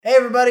Hey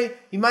everybody,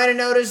 you might have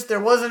noticed there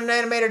wasn't an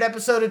animated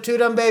episode of Two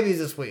Dumb Babies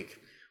this week.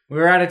 We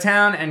were out of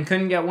town and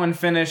couldn't get one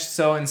finished,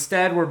 so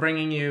instead we're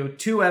bringing you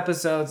 2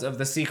 episodes of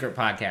The Secret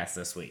Podcast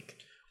this week.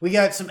 We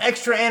got some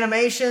extra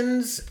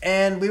animations,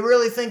 and we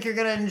really think you're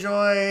going to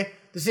enjoy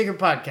The Secret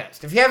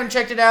Podcast. If you haven't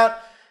checked it out,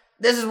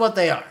 this is what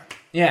they are.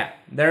 Yeah,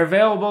 they're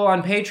available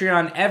on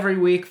Patreon every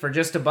week for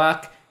just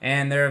 $1,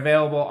 and they're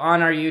available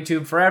on our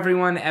YouTube for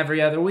everyone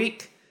every other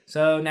week.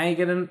 So now you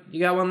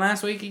got one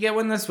last week, you get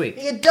one this week.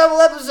 You get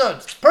double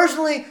episodes.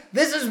 Personally,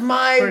 this is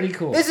Pretty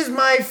cool. This is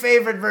my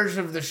favorite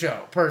version of the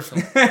show,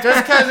 personally.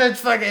 Just because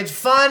it's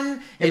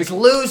fun, it's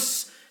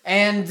loose,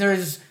 and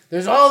there's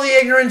all the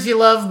ignorance you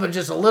love, but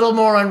just a little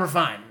more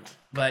unrefined.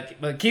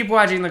 But keep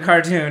watching the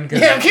cartoon,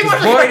 because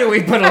boy, do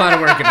we put a lot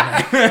of work into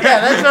that. Yeah,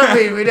 that's what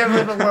we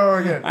definitely put more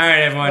work in. All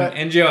right, everyone,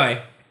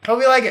 enjoy.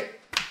 Hope you like it.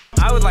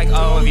 I would like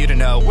all of you to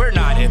know we're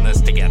not in this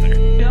together.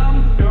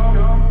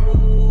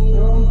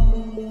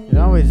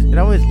 It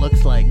always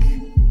looks like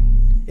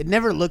it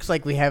never looks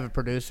like we have a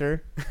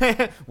producer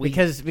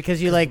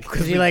because you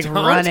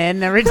run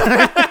in every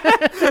time.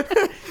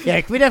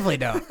 Yeah, we definitely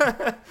don't.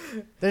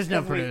 There's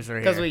no producer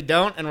here because we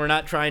don't, and we're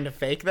not trying to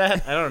fake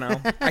that. I don't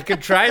know. I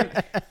could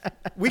try.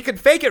 We could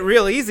fake it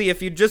real easy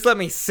if you just let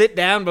me sit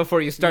down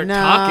before you start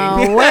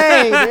talking. No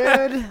way,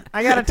 dude.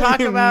 I gotta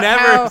talk about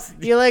how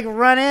you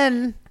run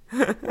in.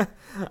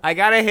 I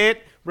gotta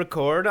hit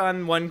record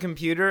on one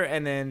computer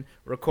and then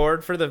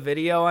record for the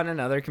video on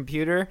another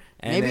computer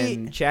and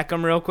then check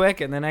them real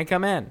quick and then I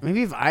come in.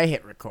 Maybe if I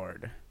hit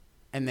record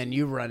and then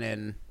you run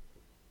in.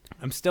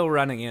 I'm still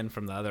running in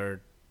from the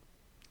other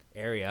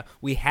area.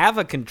 We have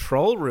a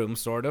control room,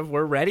 sort of.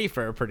 We're ready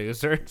for a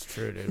producer. It's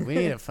true, dude. We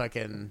need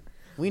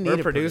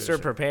a producer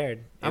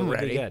prepared. I'm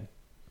ready. Good.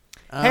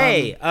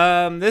 Hey,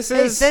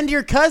 send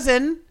your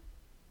cousin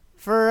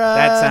for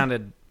that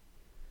sounded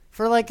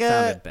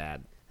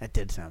bad. That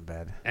did sound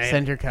bad.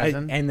 Send your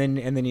cousin. And then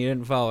you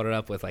didn't follow it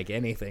up with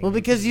anything. Well,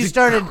 because you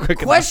started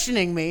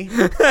questioning me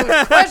with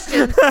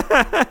questions.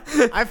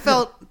 I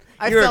felt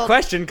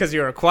questioned because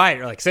you were quiet.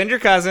 You're like, send your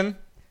cousin.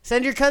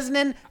 Send your cousin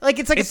in.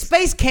 It's a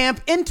space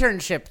camp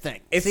internship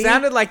thing. It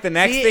sounded like the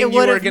next thing you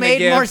were going to give. It would have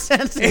made more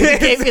sense if you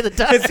gave me the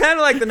time. It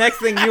sounded like the next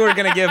thing you were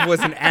going to give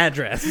was an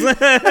address.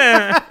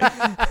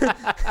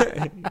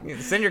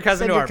 Send your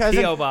cousin to our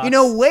P.O. box.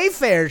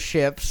 Wayfair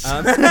ships.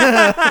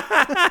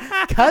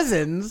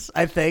 Cousins,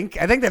 I think.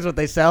 I think that's what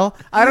they sell.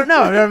 I don't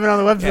know. I've never been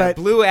on the website. Yeah,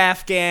 blue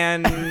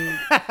Afghan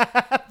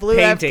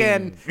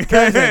Afghan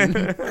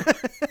cousin.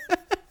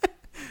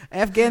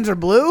 Afghans are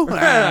blue?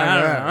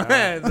 I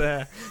don't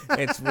know.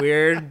 It's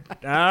weird.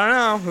 I don't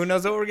know. Who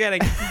knows what we're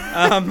getting?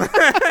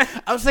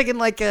 I was thinking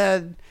like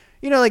a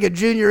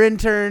junior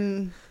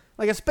intern,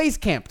 like a space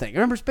camp thing.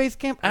 Remember space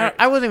camp?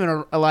 I wasn't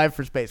even alive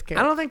for space camp.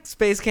 I don't think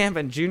space camp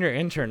and junior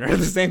intern are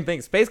the same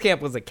thing. Space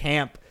camp was a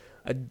camp.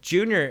 A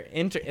junior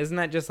intern, isn't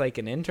that just like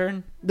an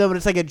intern? No, but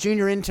it's like a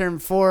junior intern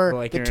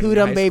for the Two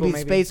Dumb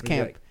Babies space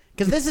camp.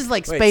 Because this is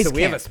like space camp.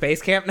 We have a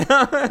space camp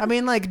now? I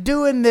mean,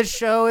 doing this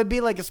show, it'd be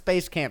like a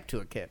space camp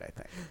to a kid, I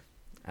think.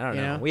 I don't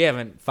know. We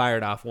haven't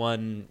fired off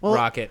one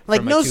rocket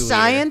from no a 2-liter.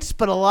 Science,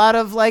 but a lot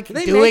of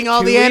doing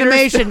all the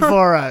animation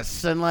for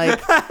us and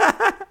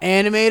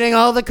animating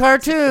all the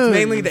cartoons. It's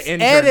mainly the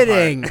intern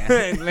editing. part.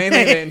 It's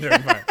mainly the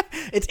intern part.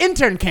 It's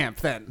intern camp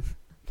then.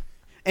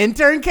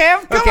 Intern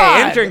camp? Come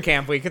on. Intern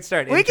camp. We could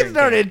start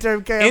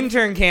intern camp.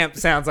 Intern camp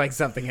sounds like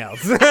something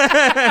else.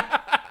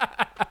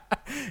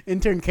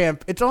 Intern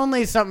camp. It's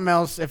only something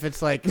else if it's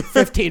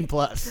 15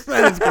 plus.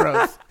 That is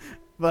gross.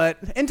 But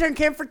intern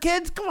camp for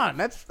kids? Come on.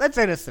 That's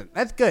innocent.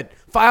 That's good.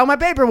 File my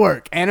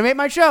paperwork. Animate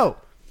my show.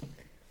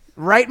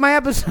 Write my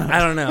episode. I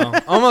don't know.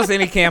 Almost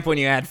any camp when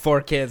you add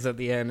 4 kids at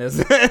the end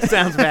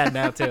sounds bad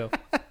now too.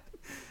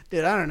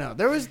 Dude, I don't know.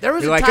 There was You're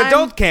a like time,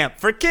 adult camp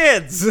for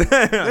kids.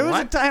 There was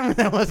a time when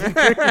that wasn't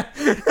true.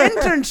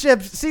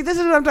 Internships. See, this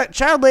is what I'm talking.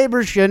 Child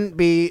labor shouldn't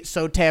be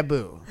so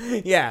taboo.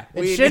 Yeah,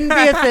 it shouldn't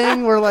be a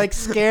thing we're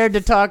scared to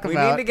talk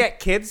about. We need to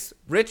get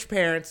rich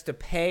parents to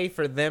pay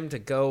for them to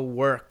go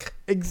work.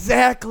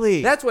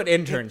 Exactly. That's what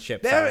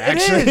internships are.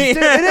 Actually, it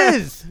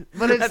is.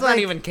 But it's that's not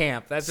even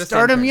camp. That's just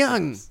start them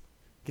young.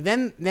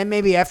 Then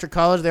maybe after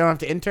college they don't have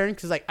to intern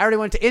because I already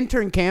went to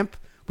intern camp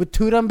with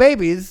Two Dumb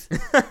Babies.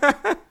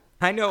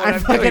 I know what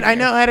I'm doing. I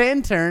know how to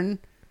intern.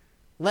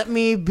 Let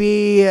me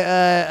be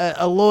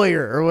a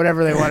lawyer or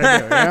whatever they want to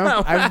do.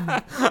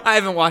 I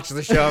haven't watched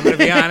the show. I'm going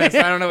to be honest.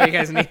 I don't know what you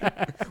guys need.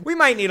 We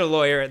might need a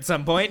lawyer at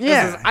some point.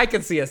 Yeah. I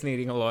could see us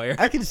needing a lawyer.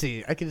 I can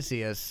see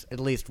us at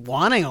least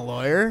wanting a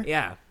lawyer.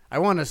 Yeah. I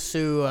want to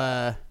sue.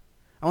 I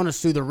want to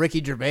sue the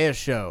Ricky Gervais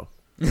show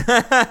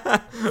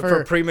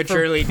for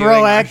prematurely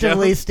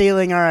proactively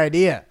stealing our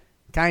idea.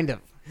 Kind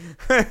of.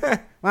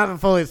 Not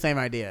fully the same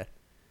idea.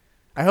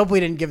 I hope we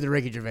didn't give the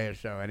Ricky Gervais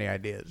show any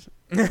ideas.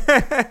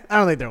 I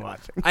don't think they're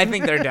watching. I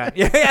think they're done.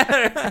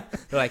 Yeah.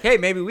 They're like, hey,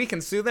 maybe we can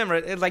sue them.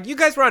 It's like, you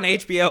guys were on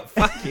HBO.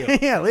 Fuck you.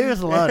 Yeah, leave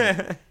us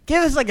alone.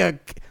 Give us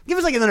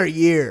another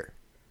year,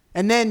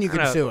 and then you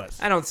can sue us.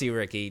 I don't see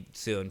Ricky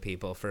suing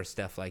people for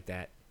stuff like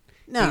that.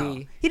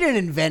 No, he didn't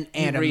invent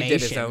animation. He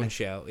redid his own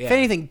show. Yeah. If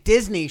anything,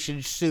 Disney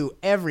should sue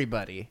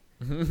everybody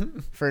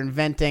for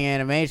inventing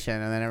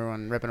animation and then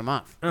everyone ripping them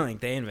off. I don't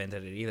think they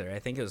invented it either. I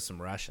think it was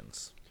some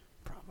Russians.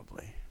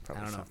 Probably I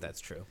don't know if that's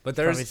true. But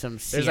there's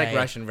like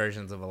Russian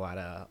versions of a lot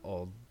of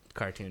old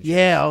cartoons.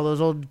 Yeah, all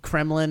those old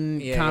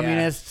Kremlin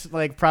communist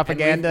like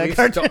propaganda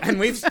cartoons. And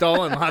we've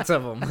stolen lots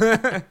of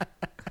them.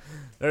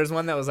 There's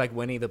one that was like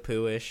Winnie the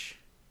Pooh-ish.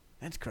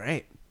 That's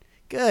great.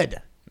 Good.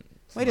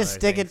 Way to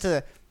stick it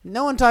to...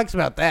 No one talks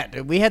about that,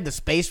 dude. We had the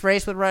space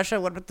race with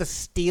Russia. What about the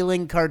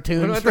stealing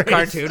cartoons race? What about the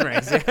cartoon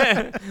race?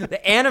 The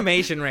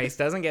animation race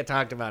doesn't get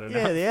talked about enough.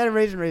 Yeah, the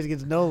animation race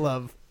gets no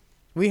love.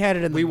 We had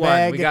it in the bag. We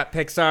won. We got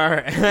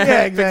Pixar.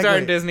 Yeah, exactly. Pixar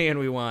and Disney, and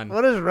we won.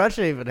 What does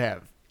Russia even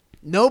have?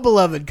 No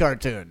beloved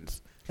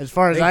cartoons, as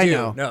far as I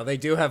know. No, they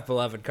do have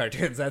beloved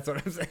cartoons. That's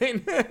what I'm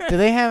saying. Do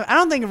they have... I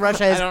don't think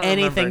Russia has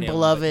anything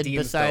beloved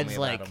besides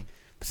like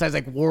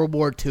World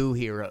War II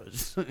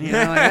heroes. You know,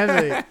 like,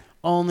 that's the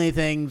only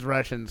things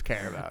Russians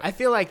care about. I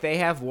feel like they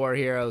have war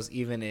heroes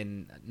even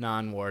in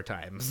non-war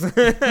times.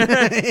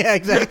 Yeah,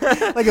 exactly.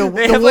 Like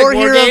the war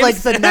hero of like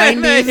the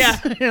 90s. Yeah.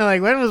 You know,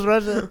 like when was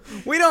Russia?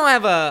 We don't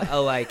have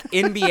a like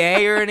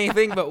NBA or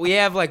anything, but we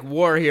have like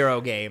war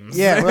hero games.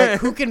 Yeah, like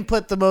who can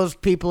put the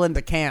most people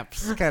into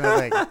camps kind of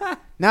thing.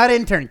 Not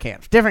intern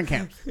camps, different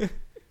camps.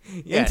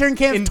 Yes. Intern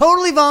camps,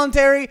 totally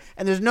voluntary,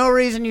 and there's no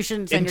reason you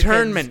shouldn't send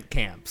internment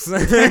camps.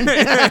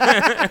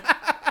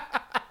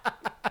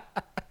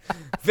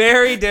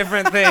 Very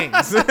different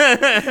things.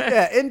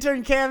 Yeah,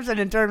 intern camps and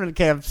internment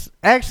camps,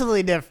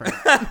 actually different.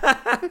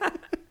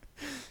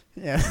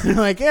 Yeah,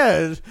 like,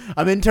 yeah,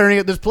 I'm interning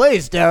at this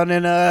place down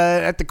in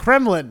at the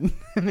Kremlin.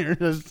 And you're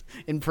just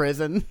in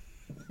prison.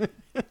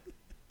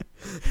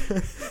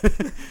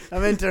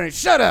 I'm interning.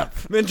 Shut up.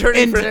 I'm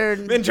interning for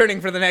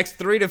the next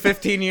 3 to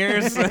 15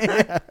 years.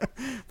 Yeah.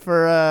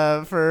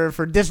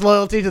 For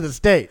disloyalty to the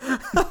state.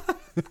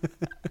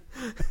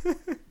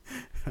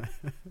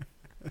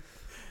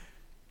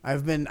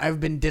 I've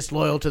been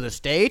disloyal to the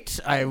state.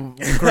 I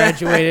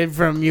graduated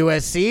from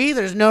USC.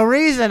 There's no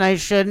reason I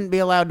shouldn't be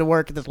allowed to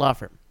work at this law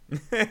firm.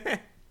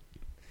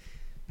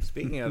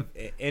 Speaking of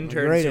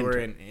interns who were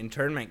in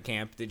internment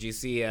camp, did you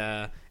see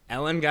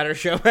Ellen got her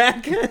show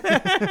back?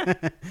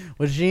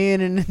 Was she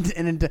in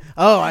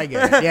oh, I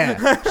get it.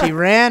 Yeah. She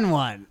ran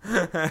one.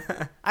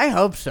 I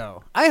hope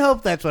so. I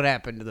hope that's what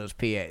happened to those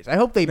PAs. I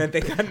hope they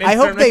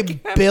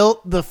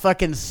built the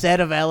fucking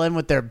set of Ellen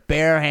with their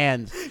bare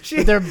hands.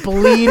 With their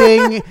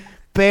bleeding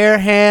bare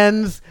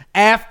hands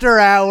after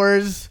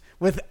hours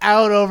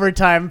without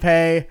overtime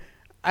pay.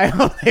 I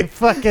hope they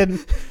fucking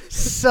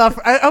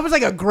suffer. I was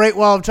like a Great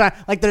Wall of China.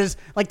 Like there's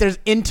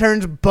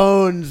interns'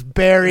 bones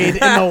buried in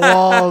the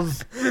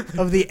walls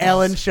of the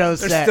Ellen show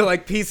set. There's still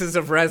like pieces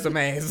of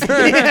resumes.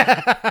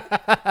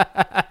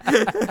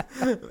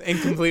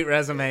 Incomplete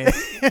resumes.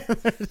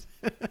 There's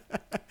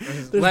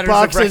letters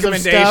boxes of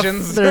recommendations.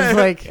 Of stuff. There's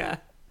like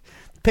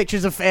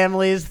pictures of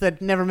families that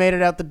never made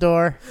it out the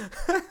door.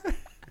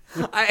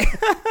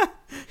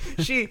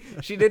 She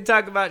did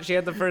talk about, she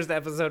had the first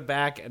episode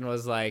back and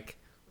was like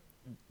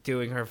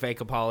doing her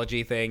fake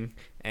apology thing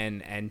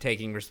and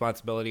taking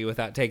responsibility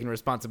without taking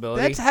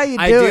responsibility. That's how you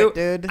do it,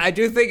 dude. I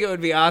do think it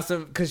would be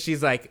awesome because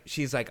she's like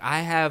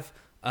I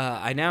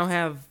now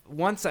have,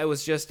 once I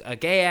was just a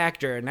gay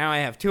actor and now I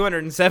have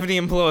 270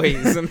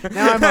 employees. And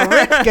now I'm a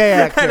rich gay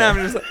actor. And I'm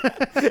just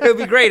like, it would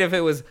be great if it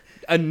was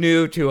a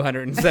new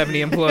 270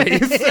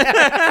 employees. Now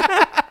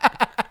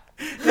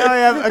I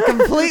have a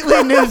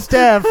completely new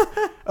staff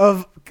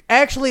of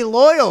actually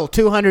loyal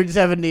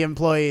 270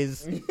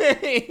 employees.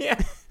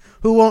 Yeah.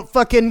 Who won't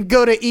fucking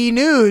go to E!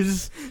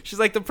 She's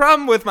like, the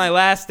problem with my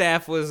last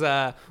staff was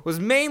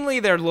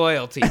mainly their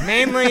loyalty.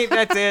 Mainly,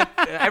 that's it.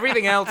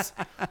 Everything else,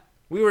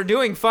 we were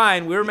doing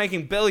fine. We were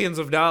making billions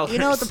of dollars. You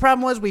know what the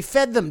problem was? We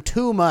fed them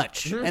too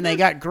much, and they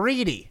got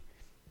greedy.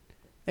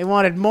 They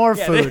wanted more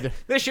food.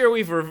 This year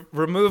we've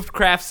removed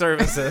craft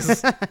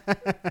services.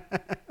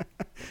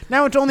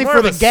 Now it's only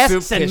for the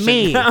guests and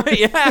me.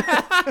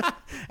 Yeah.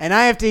 And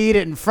I have to eat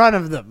it in front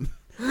of them.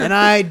 And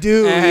I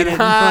do eat it in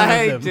front of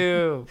them. I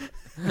do.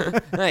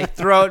 Like,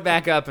 throw it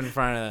back up in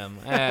front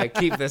of them.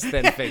 Keep this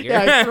thin figure.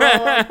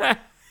 Yeah,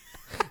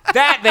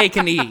 that they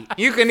can eat.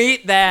 You can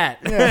eat that.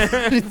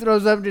 Yeah. He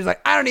throws up and he's like,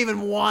 I don't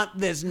even want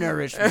this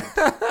nourishment.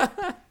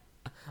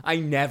 I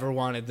never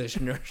wanted this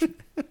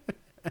nourishment.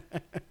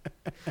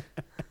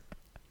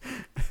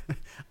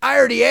 I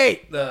already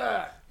ate.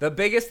 The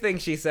biggest thing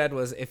she said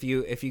was, if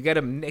you get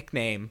a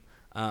nickname,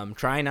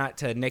 try not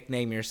to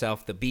nickname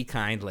yourself the Be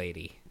Kind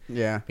Lady.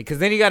 Yeah. Because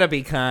then you gotta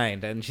be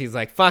kind. And she's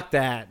like, fuck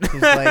that.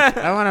 She's like,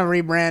 I want to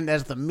rebrand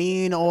as the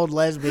mean old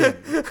lesbian.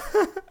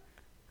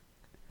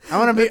 I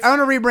want to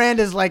rebrand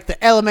as like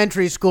the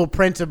elementary school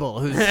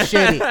principal who's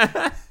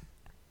shitty.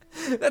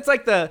 That's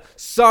like the,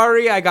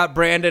 sorry I got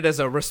branded as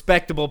a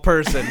respectable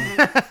person.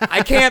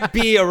 I can't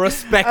be a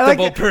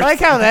respectable person. I like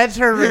how that's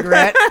her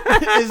regret.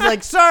 Is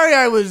like, sorry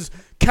I was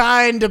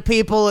kind to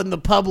people in the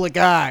public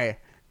eye.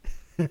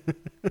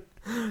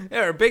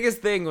 Her biggest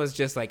thing was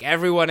just like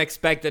everyone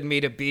expected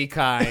me to be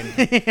kind,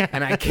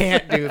 and I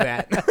can't do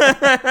that.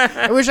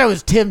 I wish I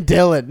was Tim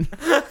Dillon.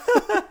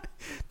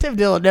 Tim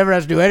Dillon never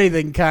has to do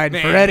anything kind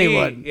for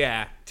anyone.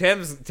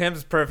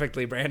 Tim's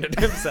perfectly branded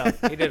himself.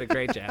 He did a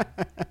great job.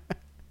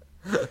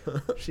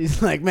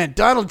 She's like, man,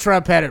 Donald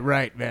Trump had it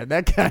right, man.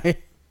 That guy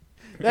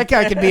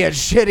can be as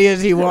shitty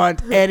as he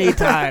wants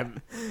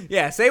anytime.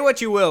 Yeah, say what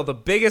you will. The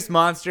biggest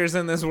monsters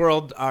in this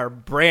world are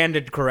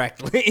branded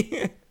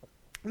correctly.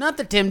 Not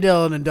that Tim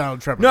Dillon and Donald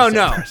Trump. No.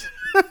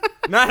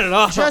 Not at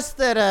all. Just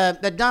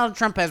that Donald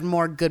Trump has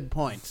more good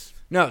points.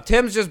 No,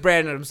 Tim's just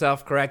branded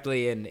himself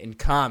correctly in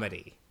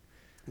comedy.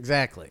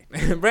 Exactly.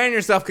 Brand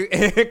yourself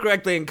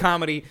correctly in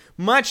comedy,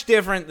 much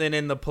different than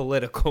in the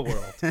political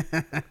world.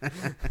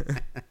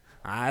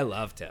 I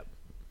love Tim.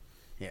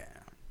 Yeah.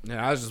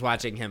 I was just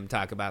watching him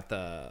talk about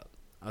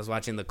I was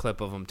watching the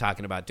clip of him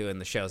talking about doing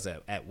the shows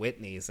at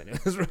Whitney's, and it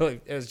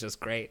was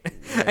just great.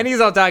 Yeah. And he's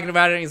all talking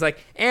about it, and he's like,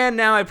 and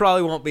now I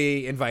probably won't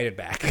be invited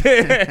back.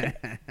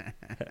 I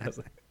was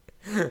like,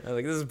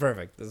 this is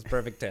perfect. This is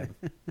perfect, Tim.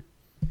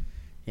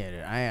 Yeah,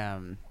 dude,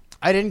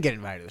 I didn't get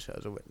invited to the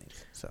shows at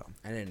Whitney's, so.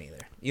 I didn't either.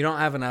 You don't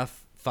have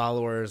enough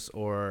followers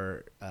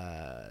or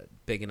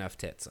big enough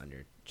tits on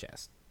your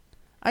chest.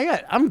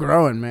 I'm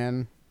growing,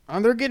 man.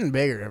 They're getting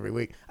bigger every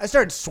week. I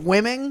started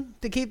swimming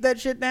to keep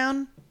that shit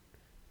down.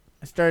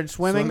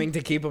 Swimming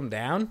to keep them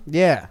down?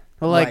 Yeah.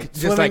 Well, like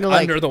just like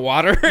under the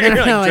water? No, You're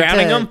like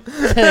drowning them?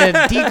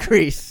 To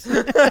decrease.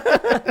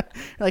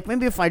 Like,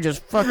 maybe if I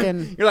just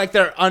fucking... You're like,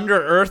 they're under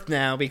Earth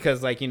now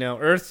because, like,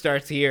 Earth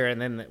starts here and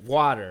then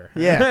water.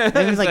 Yeah.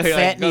 Maybe it's like So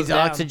fat needs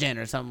down. oxygen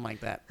or something like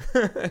that.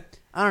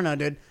 I don't know,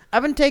 dude.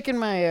 I've been taking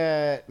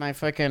my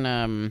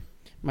fucking...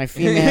 my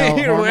female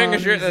You're wearing a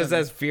hormones shirt that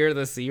says "Fear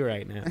the Sea"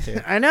 right now, too.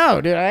 I know,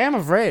 dude. I am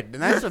afraid,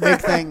 and that's the big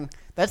thing.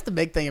 That's the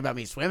big thing about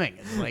me swimming.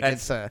 It's like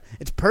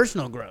it's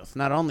personal growth,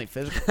 not only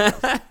physical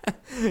growth.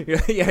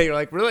 You're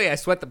like, really? I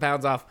sweat the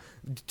pounds off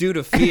due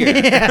to fear.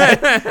 Yeah,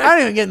 I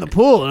don't even get in the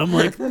pool, and I'm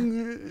like,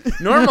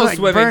 normal like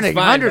swimming's burning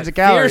fine, hundreds but of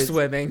calories. fear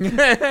swimming.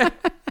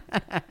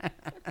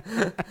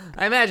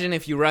 I imagine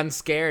if you run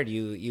scared,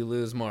 you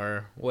lose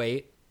more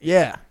weight.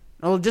 Yeah.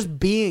 Well, just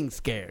being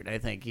scared, I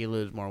think you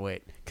lose more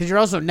weight because you're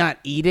also not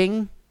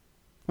eating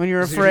when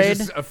you're So afraid. You're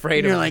just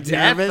afraid you're of like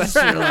death. nervous.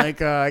 You're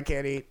like, I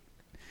can't eat.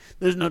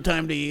 There's no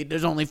time to eat.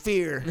 There's only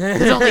fear.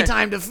 There's only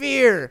time to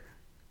fear.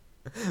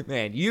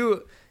 Man,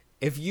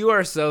 if you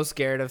are so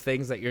scared of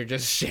things that you're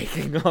just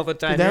shaking all the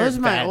time. Dude, that you're was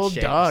in my bad old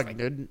shape. dog,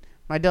 dude.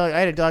 My dog. I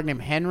had a dog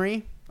named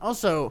Henry.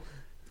 Also,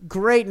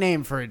 great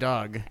name for a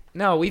dog.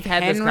 No, we've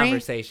had this Henry?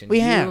 conversation.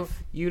 We have.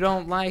 You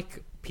don't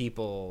like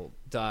people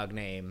dog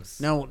names.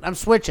 No, I'm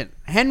switching.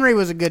 Henry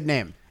was a good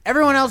name.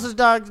 Everyone else's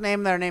dog's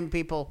name that are named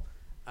people,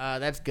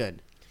 that's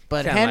good.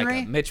 But Sound Henry,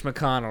 like a Mitch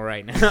McConnell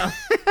right now.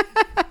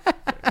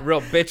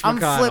 Real bitch I'm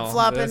McConnell.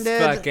 flip-flopping, This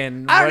dude.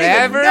 fucking I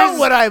don't even know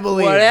what I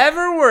believe.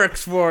 Whatever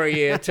works for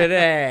you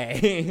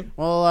today.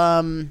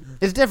 well,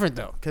 it's different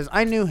though, because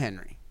I knew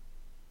Henry.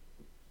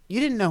 You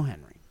didn't know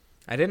Henry.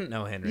 I didn't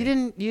know Henry. You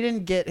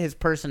didn't get his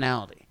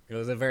personality. It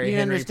was a very You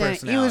Henry understand?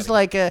 personality. He was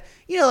like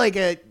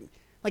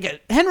a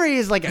Henry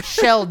is like a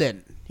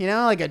Sheldon,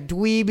 like a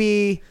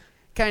dweeby,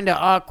 kind of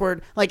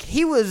awkward. Like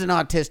he was an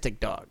autistic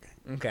dog.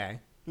 Okay.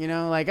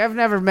 Like I've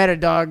never met a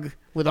dog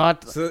with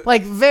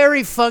like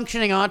very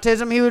functioning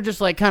autism. He was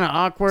just like kind of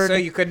awkward. So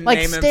you couldn't like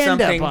name him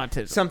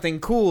stand-up something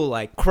cool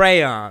like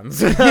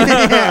crayons. Yeah,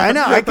 I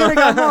know. I could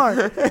have got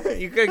more.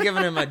 You could have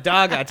given him a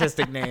dog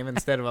autistic name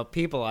instead of a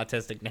people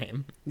autistic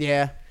name.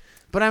 Yeah,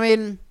 but I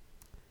mean,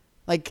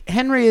 like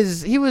Henry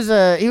he was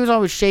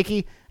always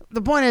shaky.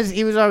 The point is,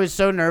 he was always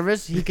so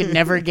nervous he could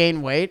never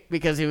gain weight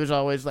because he was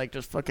always like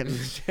just fucking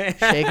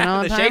shaking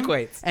all the time. Shake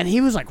weights. And he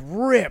was like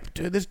ripped,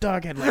 dude. This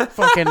dog had like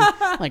fucking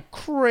like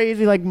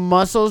crazy like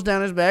muscles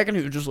down his back, and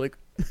he was just like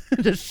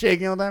just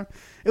shaking all the time.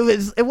 It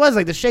was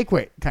like the shake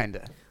weight kind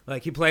of.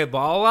 Like he played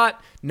ball a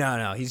lot?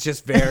 No, he's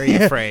just very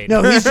afraid.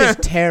 No, he's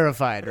just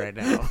terrified right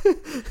now.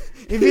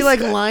 He'd be like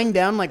lying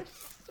down like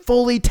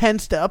fully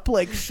tensed up,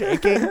 like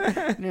shaking.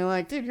 And you're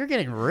like, dude, you're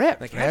getting ripped.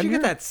 Like, man. how'd you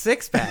get that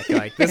six pack?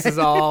 Like, this is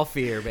all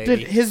fear,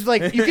 baby. Dude, his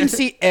like, you can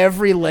see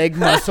every leg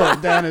muscle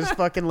down his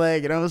fucking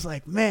leg, and I was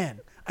like,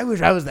 man, I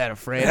wish I was that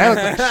afraid. I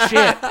look like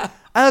shit.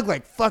 I look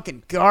like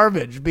fucking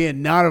garbage,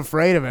 being not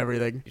afraid of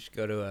everything. You should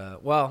go to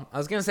I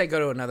was gonna say go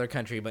to another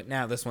country, but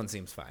now this one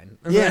seems fine.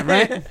 Yeah,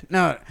 right.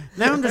 No,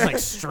 now I'm just like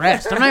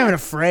stressed. I'm not even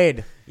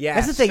afraid. Yeah,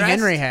 that's the thing stressed-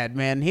 Henry had,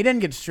 man. He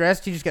didn't get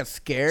stressed. He just got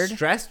scared.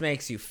 Stress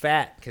makes you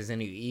fat because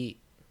then you eat.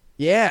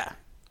 Yeah.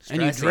 And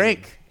you Stressing,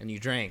 drink. And you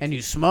drink. And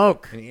you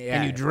smoke.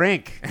 Yeah. And you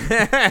drink.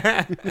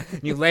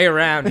 You lay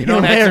around. You You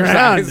don't lay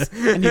exercise.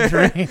 around and you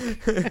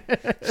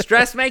drink.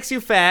 Stress makes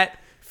you fat.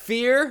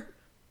 Fear,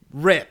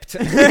 ripped.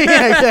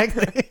 Yeah,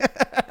 exactly.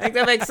 I think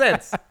that makes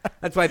sense.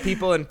 That's why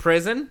people in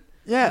prison,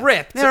 Yeah.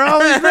 ripped. They're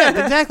always ripped.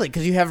 Exactly.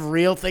 Because you have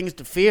real things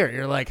to fear.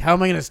 You're like, how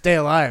am I going to stay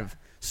alive?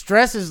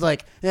 Stress is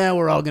like, yeah,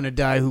 we're all going to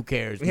die. Who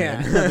cares?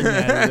 Man? Yeah. Nothing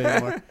matters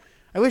anymore.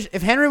 I wish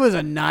if Henry was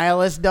a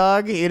nihilist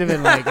dog, he'd have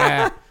been like,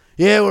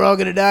 yeah, we're all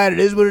going to die. And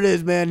it is what it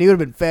is, man. He would have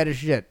been fat as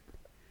shit.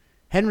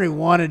 Henry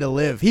wanted to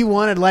live. He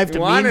wanted life to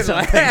mean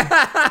something.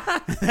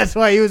 That's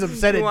why he was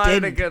upset He it wanted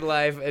didn't. a good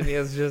life, and he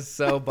was just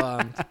so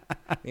bummed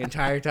the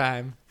entire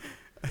time.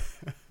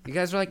 You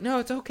guys were like, "No,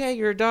 it's okay.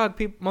 You're a dog.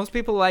 Most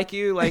people like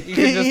you. Like you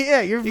can just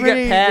Yeah, you you're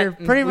get pet. you're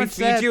pretty and we much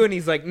feed sad. you." And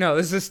he's like, "No,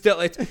 this is still.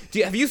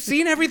 Have you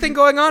seen everything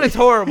going on? It's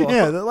horrible."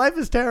 Yeah, the life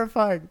is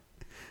terrifying.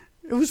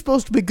 It was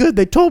supposed to be good.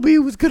 They told me it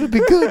was going to be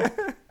good.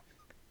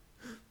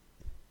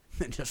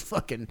 Just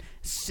fucking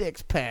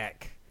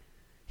 6-pack.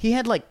 He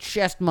had like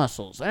chest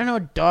muscles. I don't know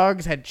if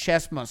dogs had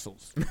chest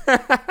muscles. I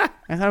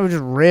thought it was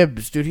just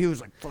ribs, dude. He was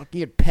like, fuck,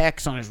 he had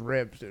pecs on his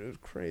ribs, dude. It was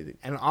crazy.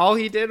 And all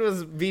he did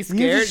was be He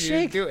scared. would just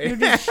shake. Do He it. would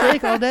just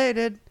shake all day,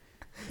 dude.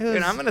 It was,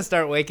 Dude, I'm gonna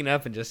start waking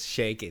up and just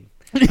shaking.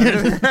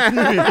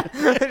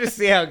 Just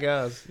see how it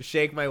goes.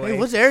 Shake my hey, way.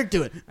 what's Eric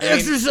doing? I mean-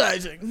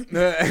 Exercising.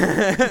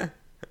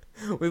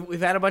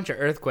 We've had a bunch of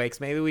earthquakes.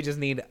 Maybe we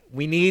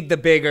need the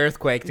big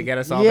earthquake to get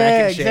us all Yeah,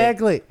 back in shape.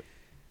 exactly.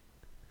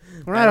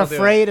 We're not That'll do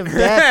afraid of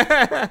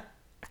death.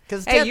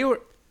 Hey, you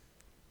were.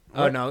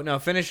 Oh no!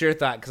 Finish your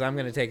thought, because I'm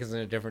gonna take us in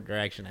a different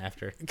direction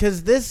after.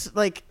 Because this,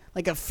 like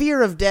a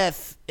fear of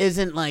death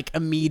isn't, like,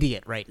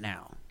 immediate right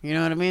now. You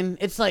know what I mean?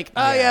 It's like,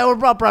 oh, yeah, we're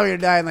probably going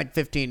to die in, like,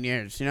 15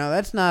 years. You know,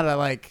 that's not a,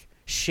 like,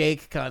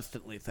 shake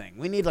constantly thing.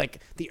 We need, like,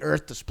 the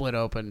earth to split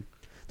open.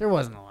 There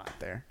wasn't a lot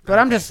there. But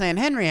I'm just saying,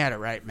 Henry had it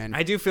right, man.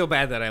 I do feel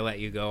bad that I let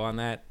you go on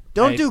that.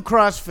 Don't do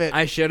CrossFit.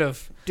 I should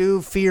have.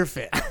 Do Fear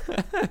Fit.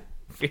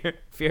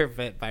 Fear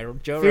Fit by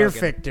Joe Fear Rogan.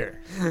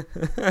 Fictor.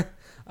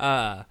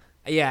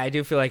 Yeah, I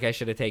do feel like I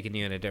should have taken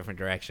you in a different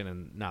direction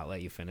and not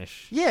let you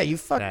finish. Yeah, you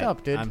fucked that.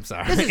 up, dude. I'm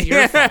sorry. This is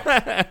your fault.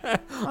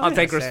 I'll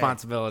take say,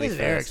 responsibility this is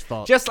for Eric's this.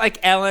 fault. Just like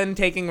Ellen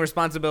taking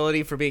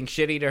responsibility for being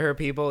shitty to her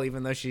people,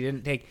 even though she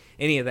didn't take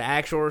any of the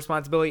actual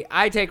responsibility,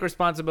 I take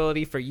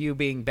responsibility for you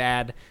being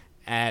bad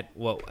at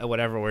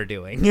whatever we're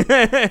doing.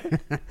 I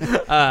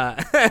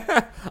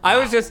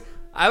was just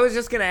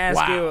gonna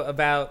ask you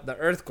about the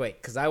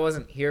earthquake, because I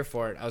wasn't here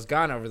for it. I was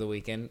gone over the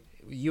weekend.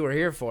 You were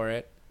here for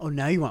it. Oh,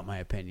 now you want my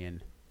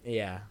opinion.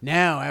 Yeah.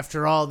 Now,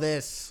 after all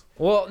this.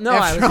 Well, no,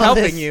 I After was all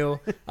helping this. you.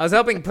 I was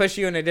helping push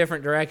you in a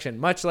different direction,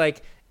 much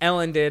like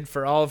Ellen did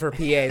for all of her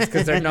PAs,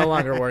 because they're no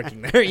longer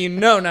working there. You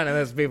know, none of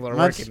those people are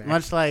working there.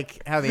 Much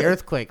like how the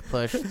earthquake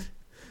pushed.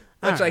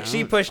 Much like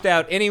she pushed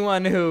out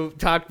anyone who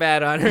talked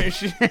bad on her.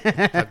 She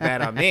talked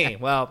bad on me.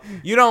 Well,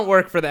 you don't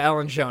work for the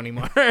Ellen Show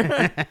anymore.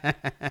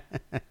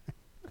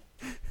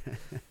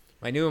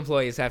 My new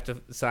employees have to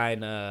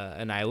sign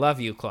an I love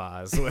you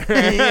clause. Yeah,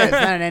 it's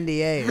not an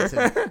NDA. It's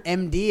an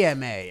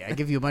MDMA. I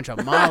give you a bunch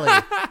of Molly,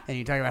 and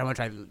you talk about how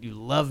much you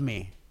love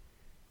me.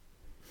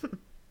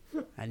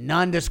 A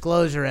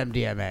non-disclosure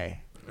MDMA.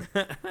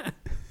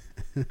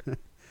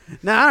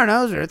 No, I don't know.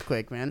 It was an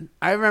earthquake, man.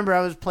 I remember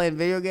I was playing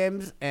video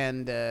games,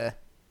 and there's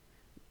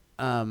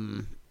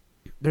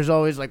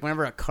always, like,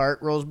 whenever a cart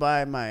rolls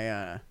by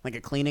my, like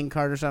a cleaning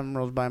cart or something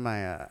rolls by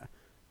my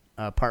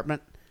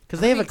apartment, because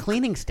they have a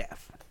cleaning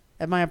staff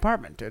at my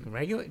apartment, dude.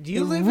 Regular? Do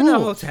you It live in a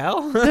rules.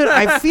 hotel? Dude,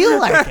 I feel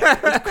like it.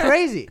 It's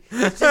crazy.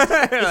 It's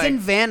in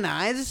Van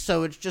Nuys,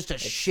 so it's just a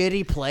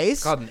shitty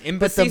place. called an But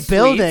Embassy the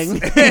building,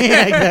 Suites.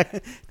 yeah,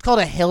 exactly. It's called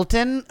a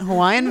Hilton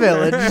Hawaiian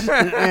Village,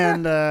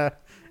 and no,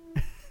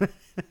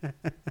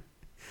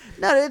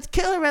 it's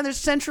killer, man. There's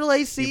central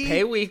AC You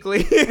pay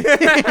weekly. daily.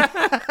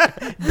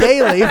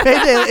 You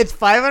pay daily. It's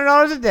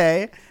 $500 a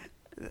day.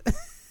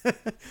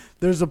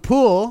 There's a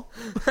pool,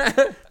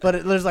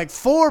 but there's like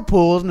 4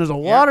 pools, and there's a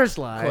water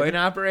slide.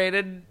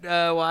 Coin-operated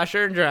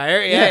washer and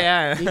dryer.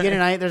 Yeah. You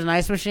get there's an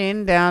ice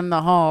machine down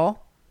the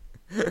hall.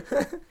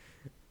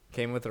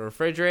 Came with a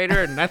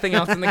refrigerator and nothing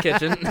else in the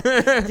kitchen.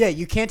 Yeah,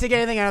 you can't take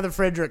anything out of the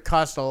refrigerator. It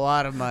costs a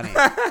lot of money.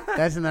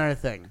 That's another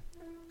thing.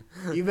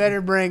 You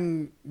better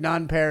bring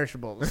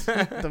non-perishables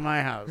to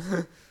my house.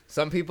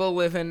 Some people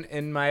live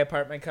in my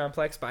apartment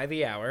complex by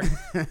the hour,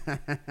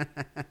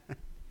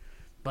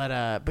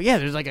 But yeah,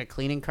 there's like a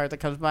cleaning cart that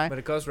comes by. but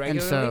it goes and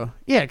regularly. so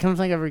yeah, it comes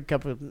like every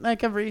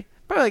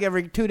probably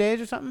every 2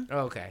 days or something. Oh,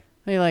 okay.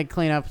 They like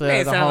clean up the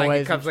It sounds hallways.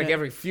 like it comes and like shit.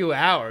 every few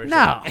hours.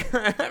 No.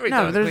 Every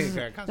No, time a cleaning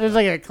cart comes there's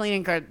by. like a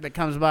cleaning cart that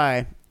comes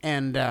by,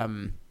 and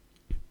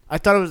I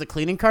thought it was a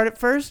cleaning cart at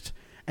first,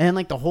 and then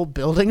like the whole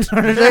building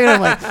started shaking. I'm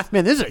like,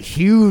 man, this is a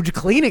huge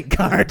cleaning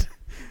cart,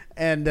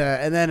 and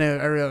then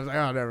I realized, like,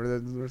 oh, never,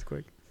 this is an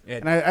earthquake.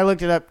 And I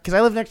looked it up because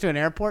I live next to an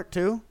airport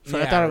too, so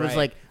I Yeah, thought it was right.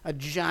 like a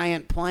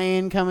giant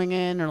plane coming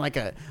in or like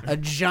a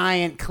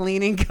giant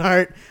cleaning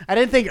cart. I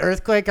didn't think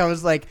earthquake. I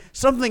was like,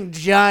 something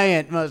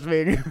giant must be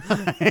in your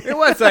mind. It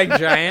was like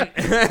giant.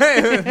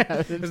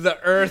 It was the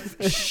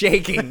earth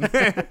shaking.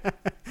 The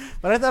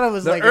But I thought it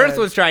was like earth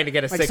was trying to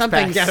get a like six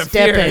something pack out of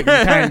stepping,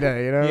 fear. kind of,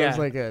 you know? It Yeah. was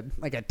like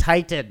a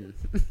titan.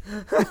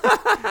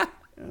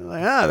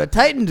 Like, oh, the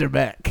Titans are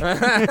back.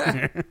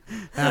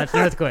 It's an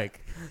earthquake.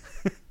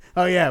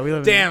 Oh, yeah, we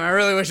live Damn, I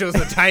really wish it was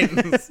the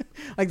Titans.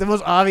 Like, the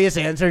most obvious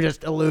answer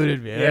just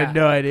eluded me. I Yeah. had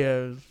no idea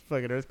it was a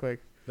fucking earthquake.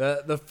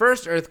 The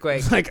first earthquake.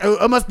 It's like,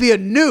 oh, it must be a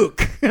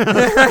nuke.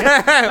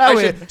 Oh,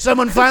 wait,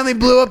 someone finally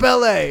blew up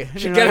L.A.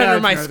 Should get under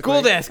my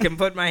school desk and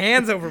put my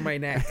hands over my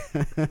neck.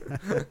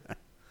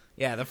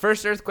 Yeah, the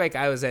first earthquake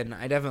I was in,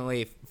 I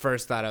definitely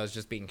first thought I was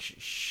just being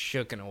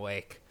shook and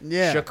awake.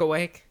 Yeah. Shook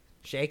awake?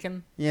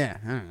 Shaken? Yeah,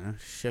 I don't know.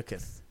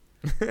 Shooketh.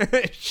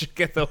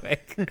 Shooketh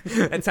awake.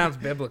 That sounds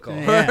biblical.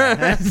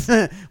 Yeah,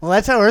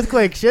 that's how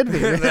earthquakes should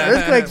be.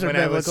 Earthquakes are when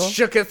biblical. I was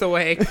shooketh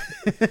awake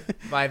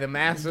by the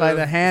massive... By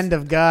the hand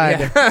of God.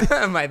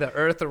 Yeah, by the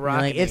earth You're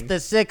rocking. like, it's the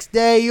 6th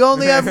day. You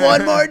only have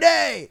one more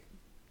day.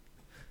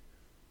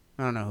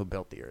 I don't know who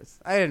built the earth.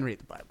 I didn't read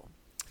the Bible.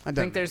 I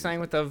think there's something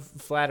with the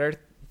flat earth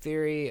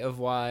theory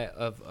of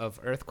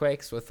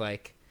earthquakes with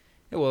like,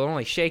 well, it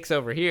only shakes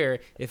over here.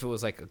 If it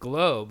was like a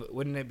globe,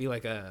 wouldn't it be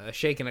like a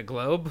shake in a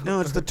globe? No,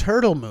 it's the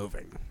turtle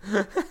moving.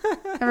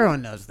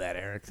 Everyone knows that,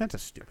 Eric. That's a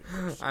stupid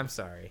question. I'm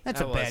sorry. That's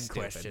That a was bad stupid.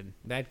 question.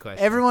 Bad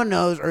question. Everyone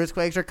knows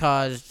earthquakes are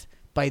caused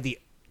by the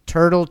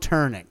turtle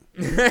turning.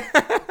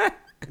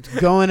 It's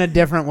going a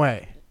different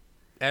way.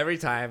 Every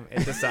time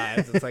it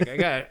decides, it's like, I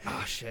got it.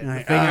 Oh, shit.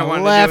 Like, The thing I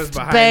wanted left, to do was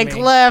behind bank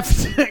me.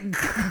 left.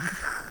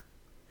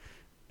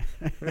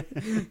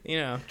 You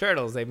know,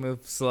 turtles, they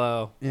move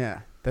slow.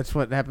 Yeah, that's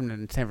what happened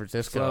in San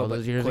Francisco Slow all but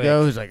those years quick.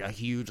 ago. It was like a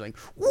huge, like,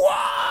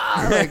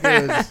 whoa! Like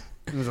it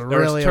was a There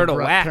really was turtle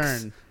abrupt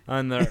wax turn.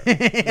 on the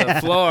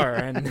floor,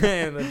 and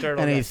the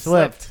turtle And he got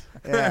slipped.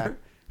 Yeah.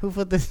 Who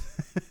put this?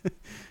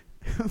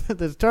 Who put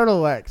this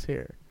turtle wax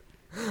here?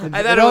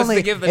 I thought it was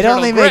to give the it turtle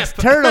only grip. makes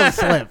turtles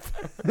slip.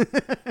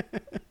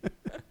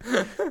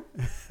 I'm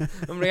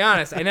gonna be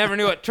honest. I never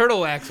knew what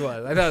turtle wax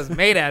was. I thought it was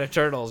made out of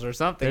turtles or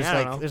something. There's I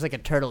don't like know. there's like a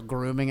turtle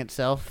grooming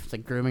itself. It's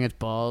like grooming its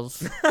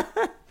balls. Oh,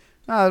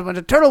 there's a bunch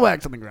of turtle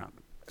wax on the ground.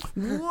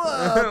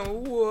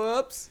 Whoa!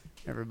 Whoops.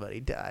 Everybody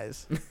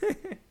dies.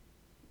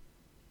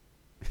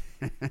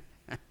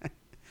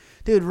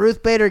 Dude,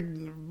 Ruth Gator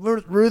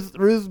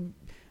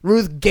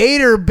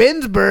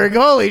Binsberg.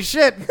 Holy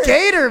shit,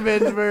 Gator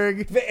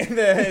Binsberg.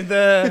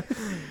 the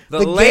The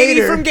lady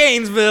gator. from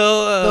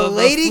Gainesville, The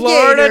lady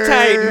Florida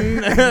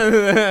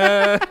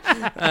gator.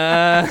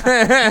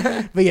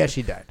 Titan. But yeah,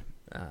 she died.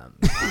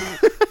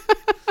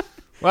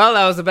 Well,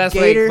 that was the best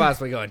way Gator- you could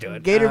possibly go into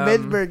it. Gator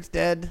Binsberg's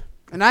dead.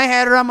 And I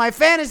had her on my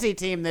fantasy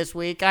team this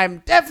week.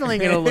 I'm definitely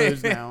going to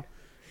lose now.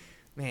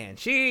 Man,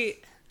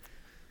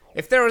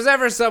 if there was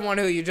ever someone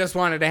who you just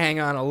wanted to hang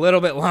on a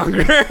little bit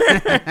longer.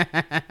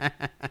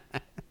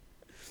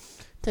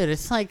 Dude,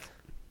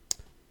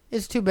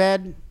 it's too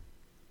bad.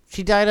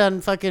 She died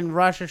on fucking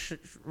Rosh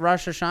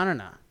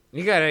Hashanah.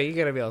 You gotta be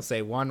able to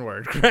say one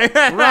word. Rosh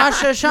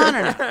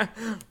Hashanah.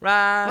 Rosh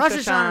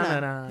Rosh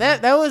Hashanah.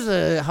 That was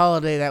a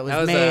holiday that was, That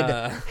was, made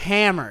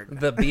hammered.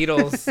 The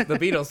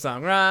Beatles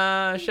song.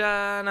 Rosh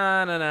Hashanah.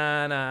 Na, na,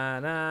 na, na,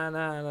 na,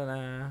 na,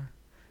 na.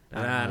 I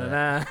don't know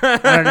that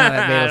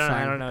Beatles song.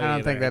 I don't know I don't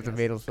either, think that's a guess.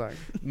 Beatles song.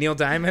 Neil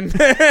Diamond.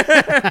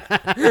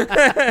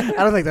 I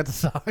don't think that's a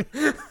song.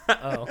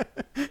 Oh.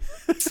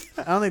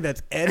 I don't think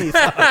that's any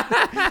song.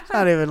 It's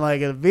not even like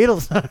a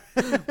Beatles song.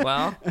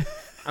 Well,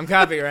 I'm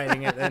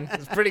copywriting it then.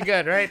 It's pretty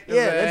good, right?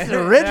 Yeah, that's an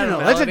original.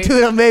 That's a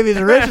Toot Baby's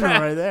original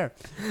right there.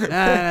 Na,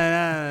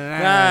 na,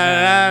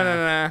 na, na,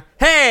 na.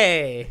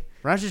 Hey!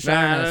 Rosh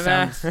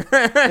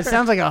Hashanah it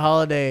sounds like a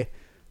holiday.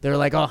 They're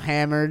like all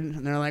hammered,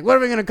 and they're like, "What are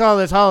we gonna call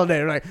this holiday?"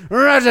 They're like,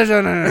 "Rosh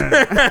Hashanah."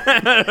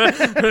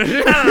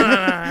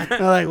 They're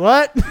like,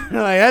 "What?"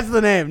 They're like, "That's the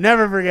name.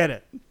 Never forget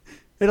it.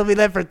 It'll be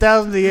there for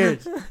thousands of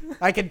years."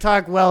 I can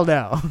talk well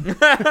now.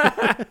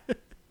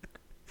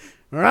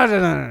 Rosh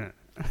Hashanah.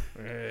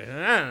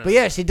 But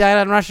yeah, she died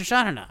on Rosh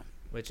Hashanah,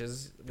 Which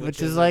is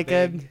like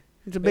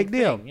it's a big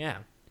deal. thing, yeah.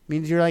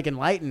 Means you're like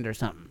enlightened or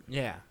something.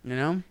 Yeah. You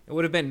know? It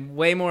would have been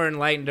way more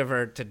enlightened of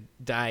her to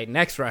die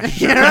next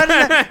Rosh Yeah,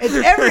 Hashanah. it's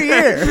every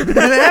year. It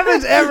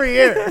happens every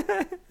year.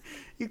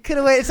 You could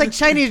have waited. It's like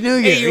Chinese New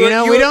Year. Hey, you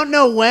know, we don't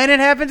know when it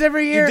happens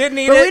every year. didn't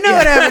eat but it? we know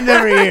Yeah. it happens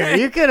every year.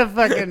 You could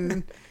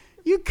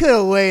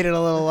have waited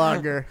a little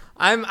longer.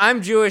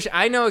 I'm Jewish.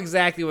 I know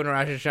exactly when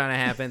Rosh Hashanah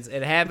happens.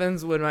 It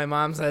happens when my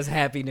mom says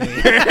Happy New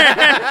Year.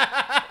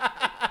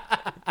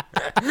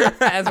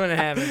 That's when it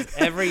happens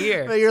every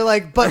year. But you're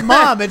like, but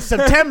Mom, it's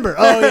September.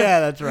 Oh yeah,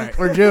 that's right.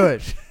 We're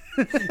Jewish.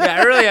 Yeah,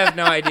 I really have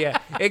no idea.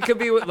 It could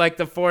be like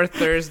the 4th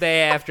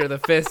Thursday after the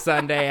 5th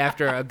Sunday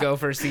after a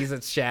gopher sees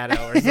its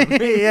shadow or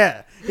something.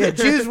 Yeah.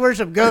 Jews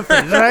worship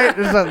gophers, right?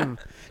 Or something.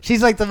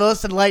 She's like the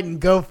most enlightened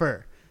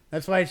gopher.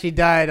 That's why she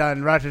died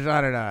on Rosh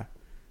Hashanah.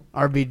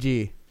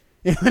 RBG.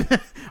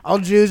 All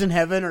Jews in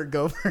heaven are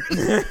gophers.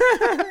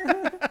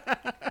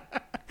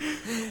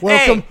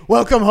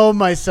 Welcome home,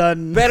 my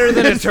son. Better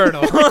than a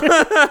turtle.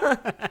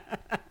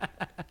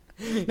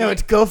 No,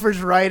 it's gophers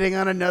riding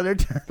on another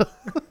turtle.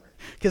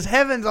 Because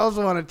heaven's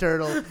also on a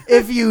turtle,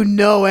 if you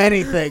know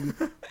anything.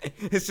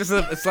 It's just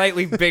a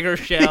slightly bigger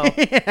shell.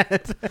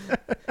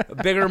 A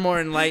bigger, more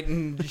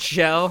enlightened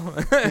shell.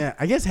 Yeah,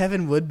 I guess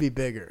heaven would be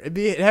bigger.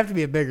 It'd have to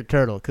be a bigger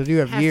turtle because you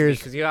have years.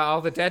 Because you got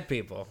all the dead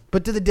people.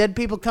 But do the dead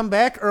people come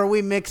back, or are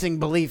we mixing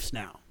beliefs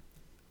now?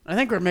 I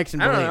think we're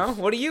mixing I beliefs. don't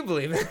know. What do you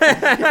believe in? What's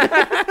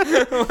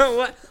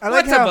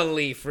how- a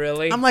belief,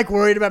 really? I'm like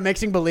worried about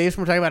mixing beliefs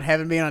when we're talking about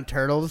heaven being on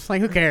turtles.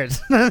 Like, who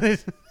cares?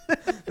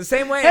 The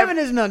same way Heaven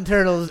isn't on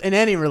turtles in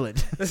any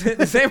religion.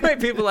 the same way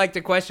people like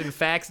to question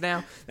facts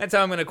now, that's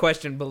how I'm going to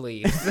question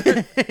beliefs.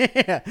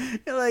 Yeah.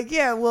 You're like,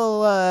 yeah,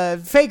 well,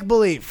 fake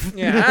belief.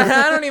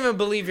 Yeah, I don't even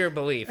believe your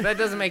belief. That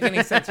doesn't make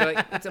any sense. You're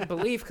like, it's a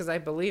belief because I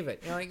believe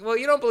it. You're like, well,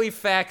 you don't believe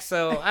facts,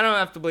 so I don't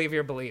have to believe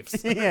your beliefs.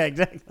 Yeah,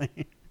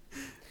 exactly.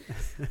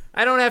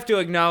 I don't have to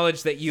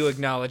acknowledge that you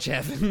acknowledge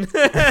heaven.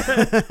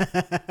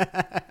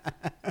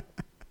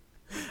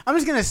 I'm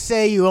just gonna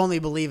say you only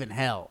believe in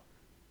hell.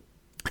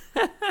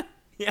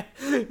 Yeah.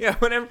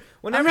 Whenever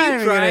not you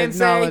even try gonna and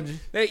say acknowledge-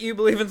 that you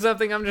believe in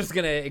something, I'm just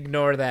gonna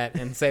ignore that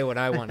and say what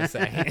I want to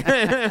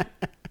say.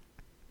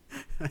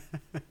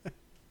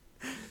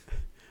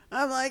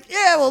 I'm like,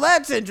 yeah, well,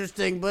 that's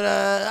interesting, but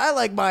I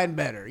like mine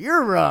better.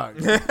 You're wrong.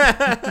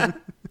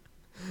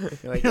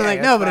 You're like, You're "Yeah,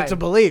 like, that's no, but it's a fine.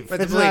 belief. But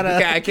It's it's not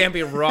a. I can't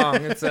be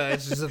wrong. It's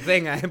just a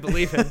thing I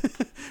believe in,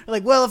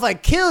 Like, well, if I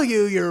kill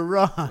you, you're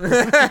wrong.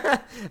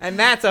 and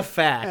that's a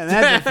fact. And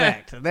that's a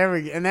fact.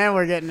 And now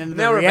we're getting into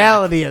Now the we're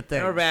reality back. of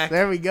things. Now we're back.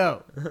 There we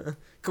go.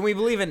 Can we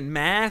believe in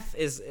math?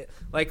 Is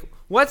like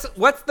what's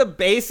the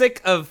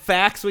basic of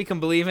facts we can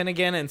believe in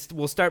again, and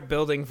we'll start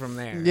building from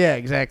there. Yeah,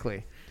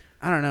 exactly.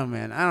 I don't know,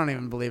 man. I don't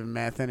even believe in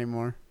math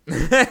anymore.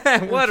 What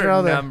After all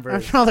are the-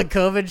 numbers? After all the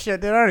COVID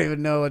shit, dude, I don't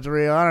even know what's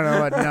real. I don't know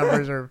what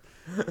numbers are.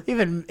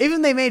 Even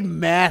they made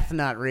math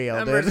not real,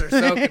 Numbers dude. are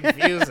so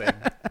confusing.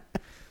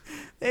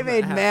 They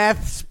made math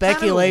How do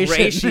speculation.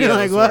 ratios You're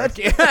like, what?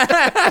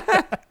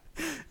 work?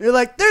 You're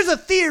like, there's a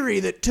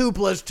theory that 2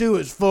 + 2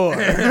 is 4.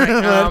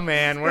 Oh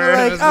man, We're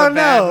we're like, oh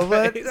no,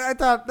 but place. I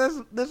thought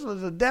this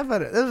was a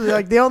definite. This was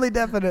like the only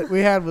definite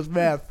we had was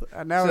math,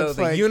 and now So it's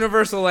the like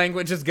universal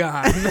language is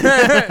gone.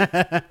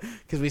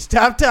 because we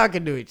stopped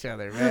talking to each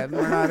other, man.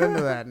 We're not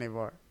into that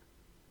anymore.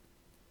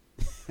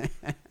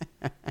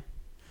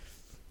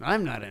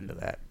 I'm not into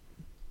that.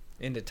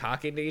 Into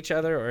talking to each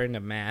other or into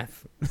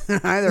math?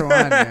 Either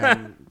one,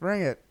 man.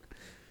 Bring it.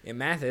 Yeah,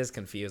 math is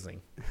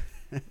confusing.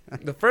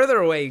 The further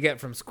away you get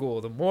from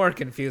school, the more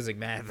confusing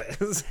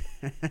math is.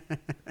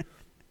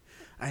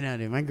 I know,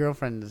 dude. My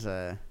girlfriend is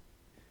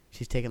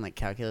she's taking like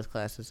calculus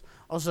classes.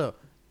 Also,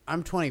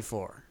 I'm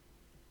 24.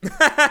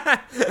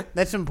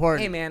 That's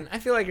important. Hey man, I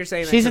feel like you're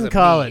saying that She's 'cause in of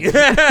college. me.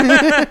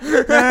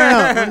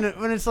 No.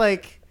 When it's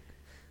like,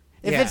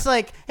 if Yeah. it's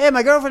like, hey,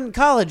 my girlfriend in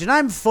college and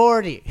I'm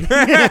 40.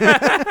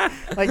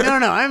 Like,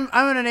 no.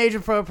 I'm in an age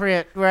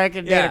appropriate where I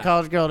can date Yeah. a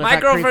college girl. That's My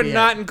not girlfriend creepy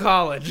not in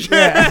college.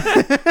 yet.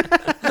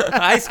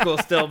 High school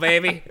still,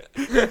 baby.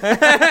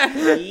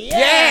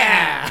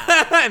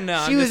 Yeah.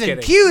 No, She I'm was just in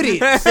kidding.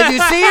 Cuties. Did you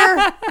see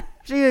her?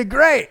 She did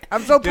great.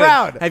 I'm so Dude,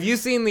 proud. Have you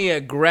seen the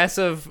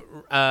aggressive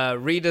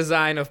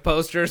redesign of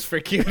posters for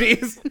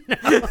Cuties?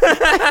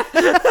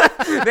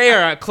 They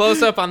are a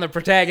close up on the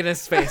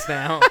protagonist's face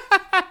now.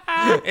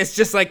 It's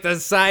just like the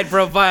side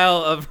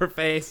profile of her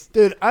face.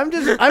 Dude, I'm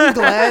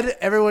glad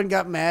everyone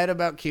got mad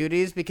about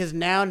Cuties because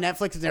now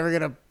Netflix is never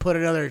gonna put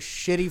another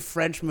shitty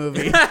French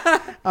movie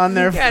on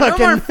their Yeah, no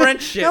fucking more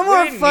French shit. No We more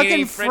didn't need fucking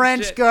any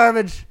French shit.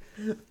 garbage.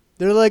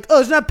 They're like, oh,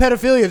 it's not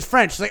pedophilia, it's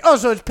French. It's like, oh,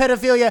 so it's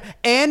pedophilia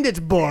and it's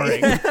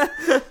boring.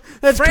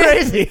 That's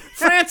crazy.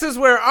 France is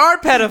where our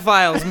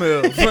pedophiles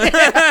move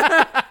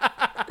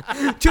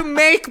to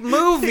make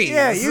movies.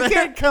 Yeah, you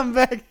can't come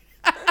back.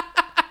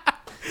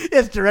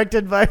 It's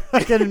directed by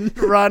fucking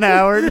Ron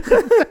Howard.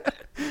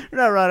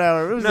 Not Ron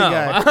Howard. Who's No, the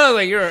guy? I was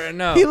like you're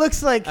no. He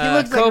looks like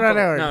like Coppola. Ron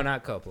Howard. No,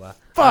 not Coppola.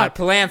 Fuck.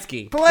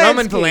 Polanski. Polanski.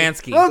 Roman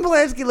Polanski. Roman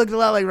Polanski looks a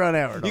lot like Ron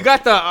Howard. You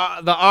got the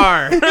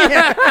R.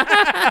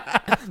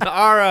 The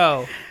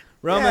R-O.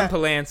 Roman Yeah.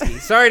 Polanski.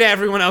 Sorry to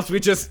everyone else. We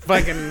just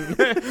fucking.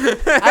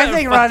 I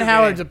think Ron fucking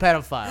Howard's it. a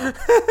pedophile.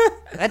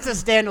 That's a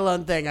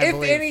standalone thing, I If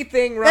believe.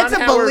 anything, Ron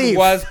That's a Howard belief.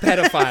 was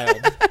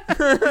pedophile.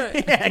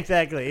 Yeah,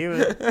 exactly. He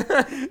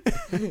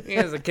He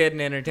was a kid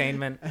in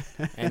entertainment,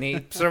 and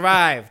he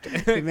survived.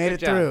 he made it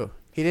through.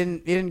 He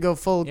didn't go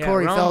full Yeah,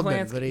 Corey Roman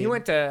Feldman, Polanski. but He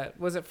went to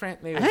was it France?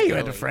 Maybe I it think was he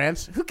went to Italy.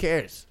 France. Who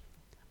cares?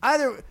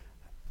 Either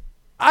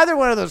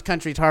one of those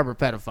countries harbor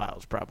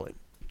pedophiles, probably.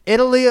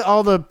 Italy,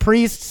 all the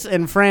priests,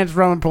 and France,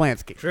 Roman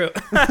Polanski. True.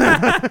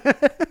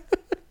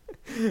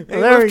 He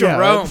there we moved to go.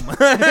 Rome.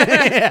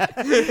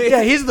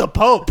 Yeah, he's the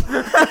Pope.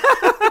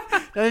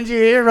 Didn't you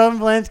hear? Roman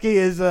Polanski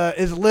is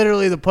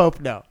literally the Pope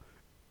now.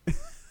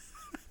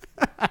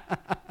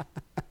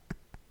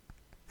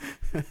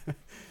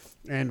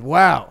 And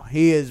wow,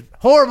 he is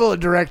horrible at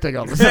directing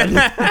all of a sudden.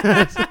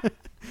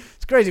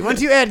 It's crazy.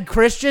 Once you add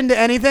Christian to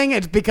anything,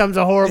 it becomes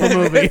a horrible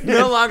movie. It's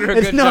no longer a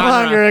It's good no genre.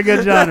 longer a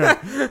good genre.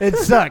 It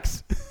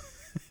sucks.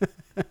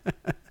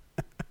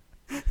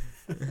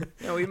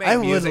 No, we I make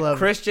would music. love-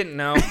 Christian,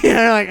 no.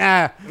 You're like,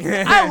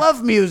 I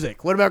love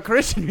music. What about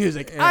Christian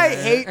music? I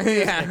hate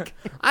music. Yeah.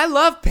 I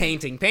love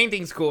painting.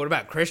 Painting's cool. What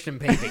about Christian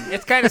painting?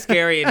 It's kind of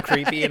scary and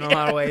creepy in a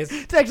lot of ways.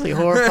 It's actually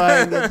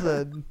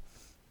horrifying.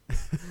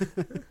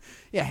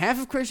 Yeah,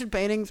 half of Christian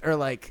paintings are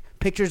like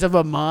pictures of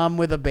a mom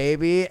with a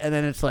baby, and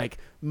then it's like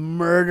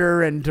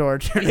murder and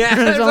torture. Yeah,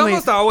 there's only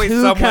almost always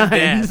two someone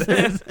kinds.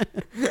 dead.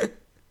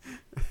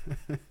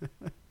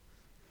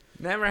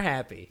 Never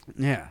happy.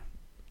 Yeah.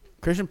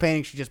 Christian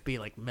painting should just be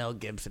like Mel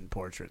Gibson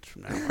portraits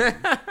from now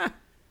on.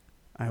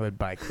 I would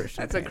buy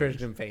Christian. That's paintings. a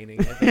Christian painting,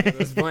 I think, at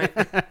this point.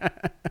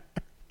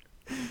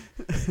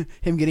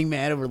 Him getting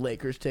mad over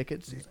Lakers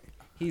tickets.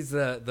 He's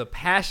the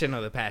passion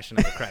of the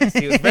Christ.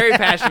 He was very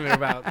passionate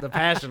about the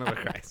passion of the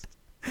Christ.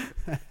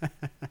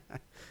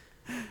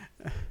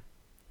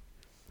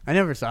 I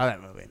never saw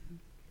that movie.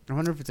 I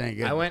wonder if it's any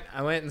good. I went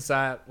and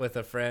saw it with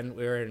a friend.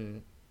 We were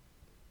in,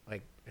 I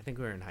think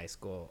we were in high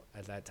school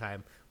at that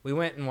time. We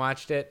went and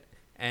watched it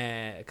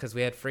because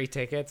we had free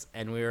tickets,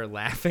 and we were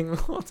laughing the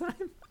whole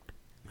time.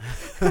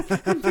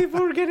 And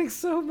people were getting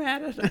so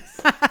mad at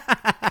us.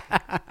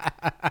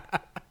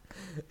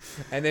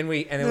 And then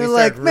we They're started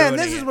like, man,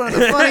 this ruining is it. one of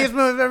the funniest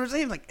movies I've ever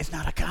seen. Like, it's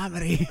not a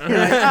comedy. You're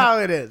like,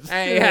 oh, it is.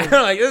 Yeah,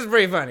 like, this is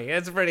pretty funny.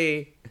 It's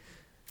pretty.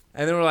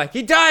 And then we're like,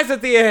 he dies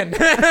at the end.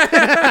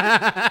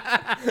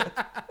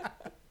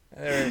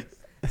 They're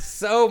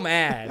so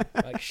mad.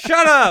 Like,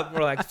 shut up.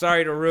 We're like,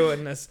 sorry to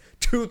ruin this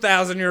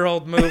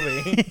 2,000-year-old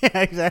movie.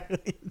 Yeah,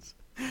 exactly.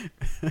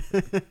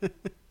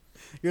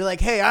 You're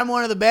like, hey, I'm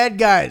one of the bad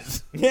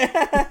guys.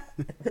 Yeah.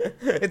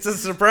 It's a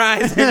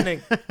surprise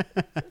ending.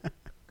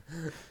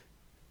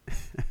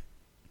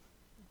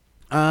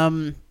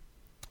 All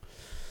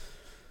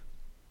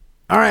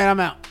right, I'm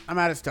out. I'm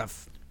out of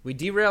stuff. We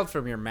derailed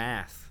from your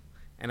math,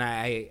 and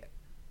I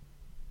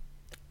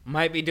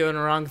might be doing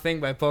the wrong thing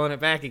by pulling it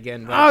back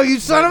again. But, Oh, you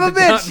son of a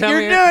bitch. You're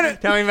doing it.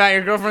 Tell me about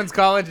your girlfriend's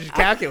college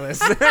calculus.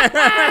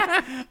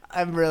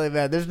 I'm really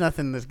bad. There's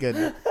nothing that's good.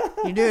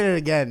 You're doing it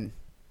again.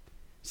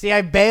 See,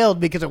 I bailed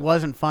because it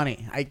wasn't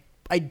funny.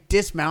 I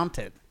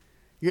dismounted.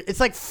 It's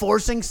like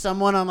forcing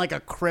someone on like a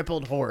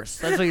crippled horse.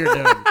 That's what you're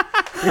doing.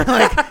 You're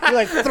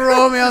like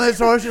throw me on this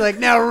horse. You're like,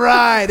 now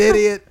ride,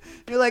 idiot.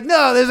 You're like,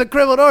 no, there's a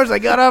crippled horse. I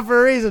got off for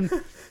a reason.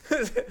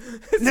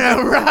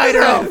 Now ride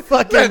or I'll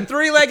fucking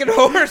three-legged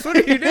horse. What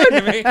are you doing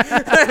to me?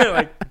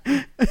 Like,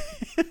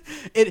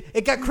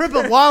 It got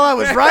crippled while I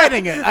was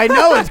riding it. I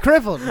know it's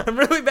crippled. I'm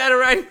really bad at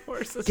riding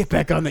horses. Get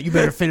back on that. You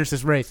better finish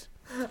this race.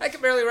 I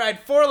can barely ride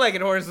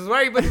four-legged horses. Why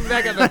are you putting me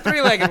back on the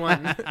three-legged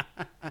one?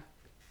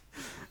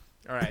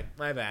 All right,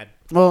 my bad.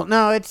 Well,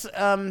 no, it's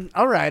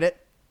I'll ride it.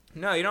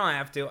 No, you don't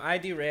have to. I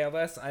derailed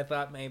us. I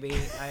thought maybe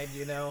I'd,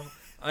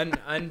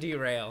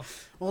 underail.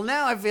 Well,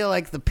 now I feel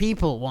like the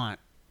people want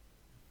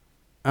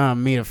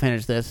me to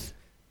finish this.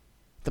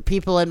 The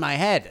people in my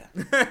head.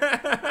 What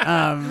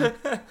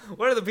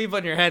are the people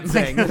in your head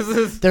saying?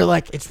 They're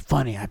like, it's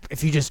funny.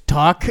 If you just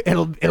talk,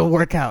 it'll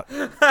work out.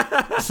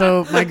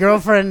 So my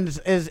girlfriend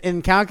is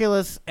in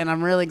calculus, and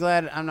I'm really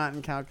glad I'm not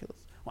in calculus.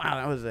 Wow,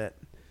 that was it.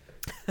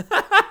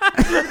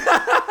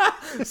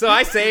 So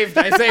I saved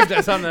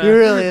us on the You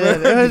really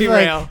did. It was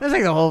derail.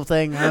 like the whole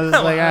thing. I was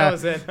like, That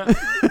was it.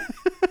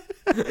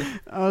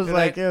 I was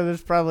like, yeah,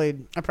 there's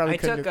probably I couldn't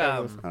do took,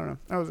 calculus. I don't know.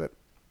 That was it.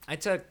 I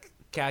took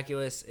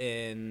calculus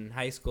in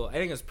high school. I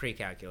think it was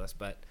pre-calculus,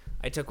 but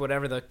I took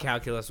whatever the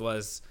calculus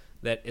was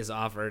that is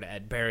offered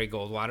at Barry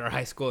Goldwater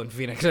High School in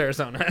Phoenix,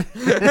 Arizona.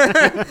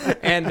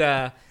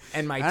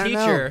 and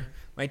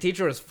my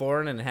teacher was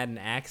foreign and had an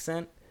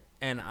accent,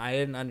 and I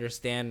didn't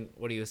understand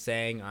what he was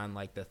saying on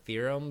like the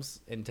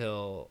theorems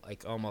until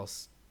like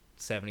almost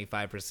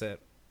 75%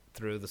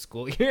 through the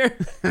school year.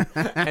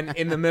 And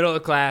in the middle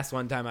of class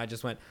one time I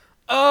just went,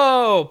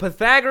 "Oh,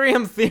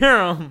 Pythagorean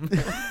theorem."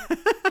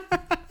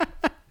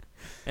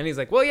 And he's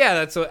like, "Well, yeah,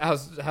 that's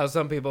how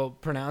some people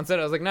pronounce it."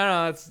 I was like,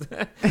 "No, that's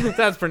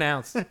how it's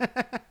pronounced."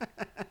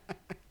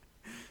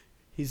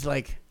 He's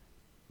like,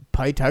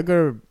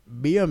 Pythagorean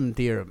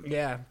theorem.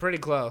 Yeah, pretty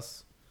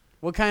close.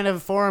 What kind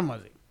of form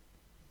was he?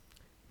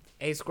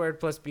 A squared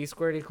plus B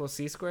squared equals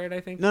C squared, I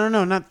think. No,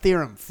 not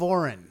theorem.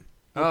 Foreign.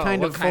 What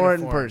kind of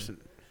foreign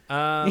person?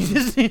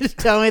 You just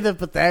tell me the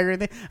Pythagorean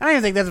thing. I don't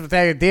even think that's a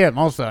Pythagorean theorem.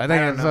 Also, I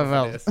think that's something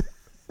else.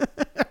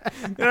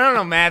 I don't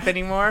know math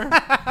anymore.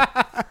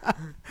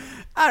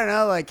 I don't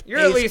know, like You're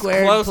at least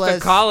close to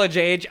college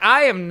age.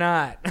 I am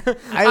not.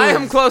 I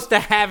am close to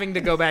having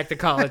to go back to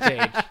college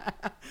age.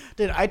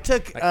 Dude, I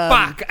took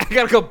fuck, I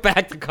gotta go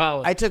back to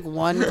college. I took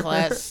one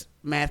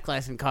math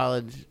class in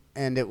college,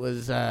 and it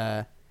was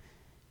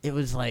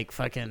like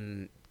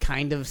fucking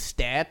kind of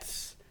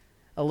stats.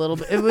 A little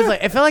bit. It was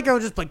like I felt like I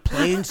was just like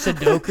playing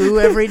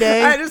Sudoku every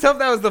day. I just hope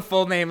that was the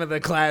full name of the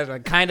class,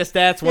 like kind of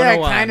stats 101.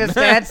 Yeah, kind of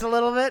stats a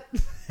little bit.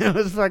 It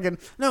was fucking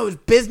it was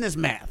business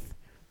math,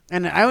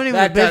 and I wasn't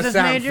even a business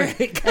major.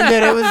 Fake. And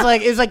then it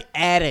was like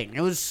adding.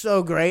 It was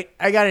so great.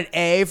 I got an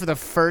A for the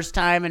first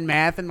time in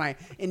math in my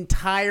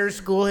entire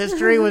school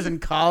history. Was in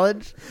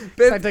college.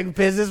 I took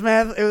business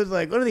math. It was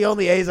like one of the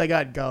only A's I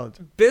got in college.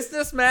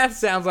 Business math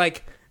sounds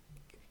like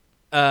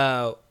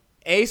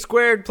A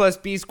squared plus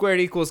B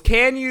squared equals,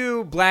 can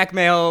you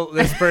blackmail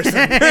this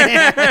person?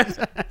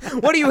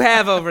 What do you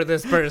have over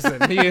this person?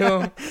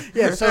 Yeah,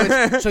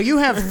 so you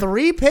have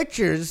 3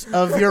 pictures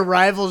of your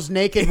rival's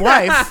naked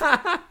wife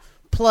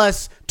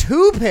plus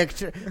 2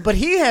 pictures, but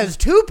he has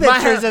 2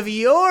 pictures of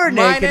your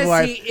naked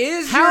wife. He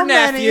is your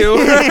nephew.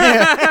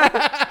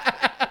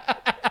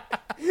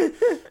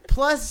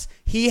 Plus,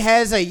 he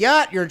has a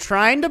yacht you're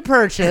trying to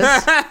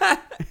purchase.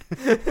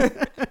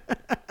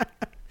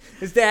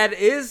 His dad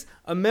is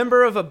a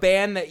member of a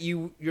band that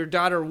your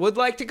daughter would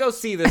like to go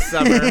see this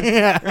summer.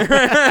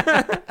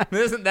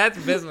 That's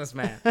business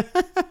math.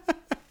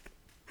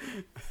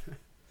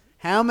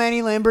 How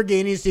many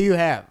Lamborghinis do you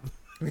have?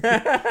 What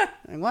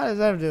does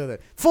that have to do with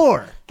it?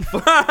 4.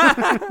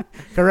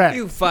 Correct.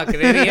 You fucking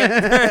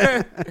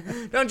idiot.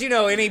 Don't you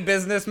know any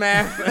business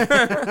math?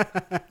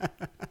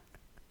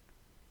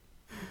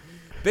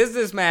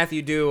 Business math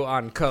you do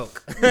on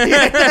Coke.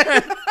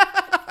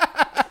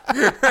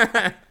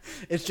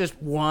 It's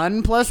just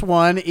 1 +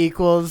 1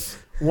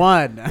 =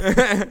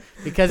 1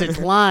 because it's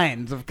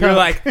lines of Coke. You're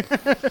like, all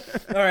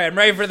right, I'm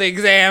ready for the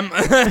exam.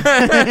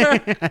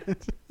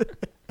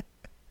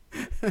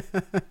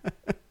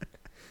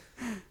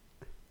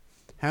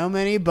 How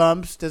many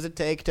bumps does it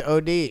take to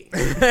OD?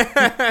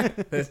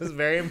 This is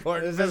very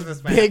important. This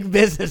is big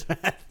business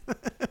math.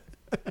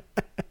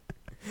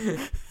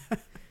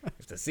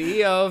 If the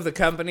CEO of the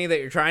company that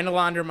you're trying to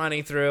launder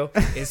money through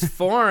is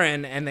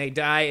foreign and they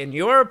die in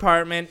your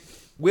apartment,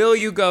 will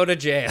you go to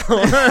jail?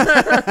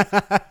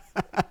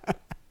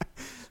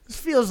 This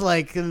feels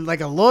like a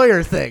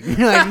lawyer thing.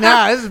 You're like,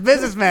 nah, this is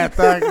business math,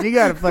 dog. You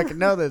gotta fucking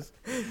know this.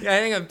 Yeah, I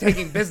think I'm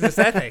taking business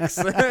ethics.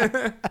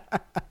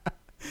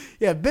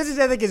 Yeah, business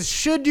ethic is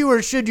should you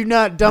or should you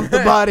not dump the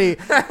body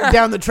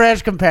down the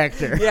trash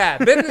compactor? Yeah,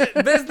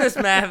 business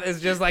math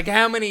is just like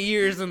how many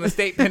years in the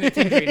state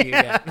penitentiary do you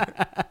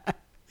get?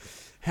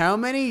 How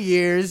many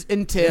years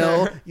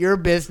until your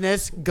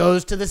business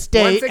goes to the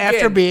state Once again,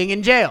 after being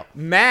in jail?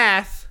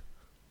 Math,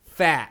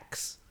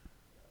 facts.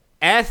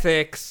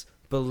 Ethics,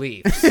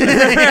 beliefs.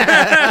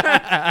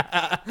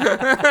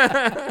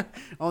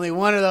 Only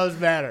one of those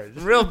matters.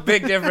 Real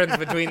big difference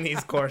between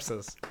these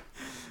courses.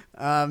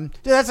 Dude,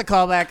 that's a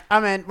callback.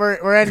 I'm in.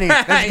 We're ending.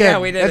 That's good. Yeah,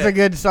 we did That's it. a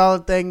good,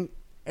 solid thing.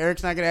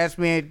 Eric's not gonna ask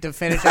me to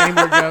finish any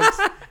more jokes.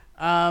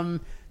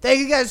 Thank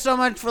you guys so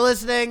much for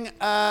listening.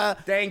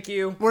 Thank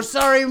you. We're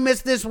sorry we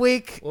missed this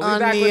week. We'll be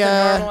back with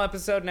a normal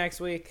episode next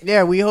week.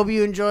 Yeah, we hope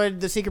you enjoyed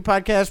the Secret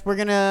Podcast.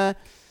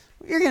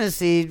 You're gonna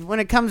see when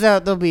it comes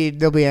out. There'll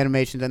be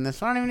animations in this.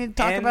 So I don't even need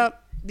to talk And about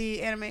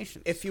the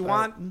animations. If you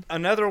want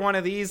another one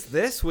of these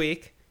this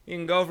week, you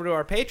can go over to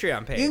our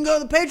Patreon page. You can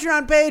go to the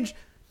Patreon page.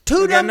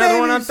 Two We got Dumb another Babies.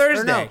 one on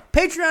Thursday. Or no,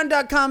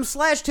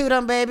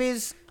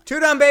 Patreon.com/2dumbbabies.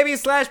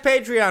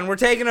 2dumbbabies/Patreon. We're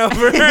taking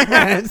over.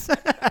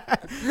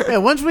 Yeah,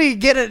 once we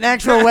get an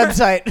actual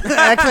website,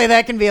 actually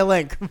that can be a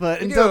link. But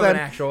We do until have an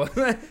then, actual.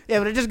 yeah,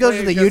 but it just goes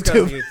to the It just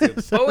goes YouTube. to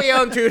YouTube. But we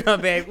own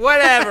 2dumbbabies.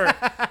 Whatever.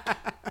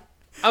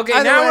 Okay,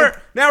 Either now way.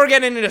 we're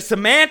getting into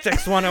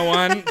semantics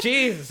 101.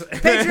 Jeez.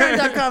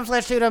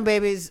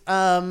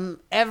 Patreon.com/2dumbbabies.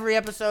 Every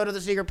episode of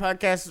the Secret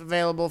Podcast is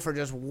available for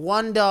just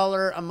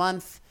 $1 a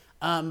month.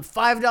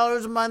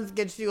 $5 a month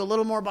gets you a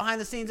little more behind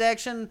the scenes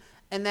action,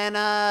 and then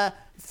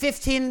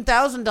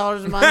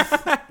 $15,000 a month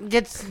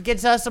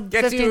gets us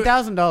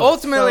 $15,000.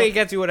 Ultimately, it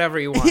gets you whatever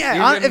you want.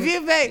 Yeah, You if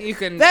you pay, you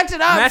can that's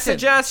an option.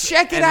 message us.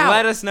 Check it and out.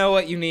 Let us know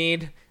what you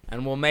need,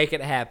 and we'll make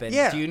it happen.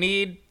 Yeah. Do you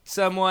need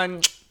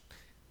someone?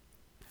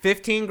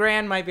 15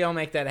 grand might be able to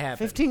make that happen.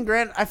 15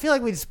 grand. I feel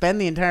like we'd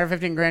spend the entire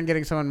 15 grand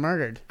getting someone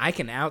murdered. I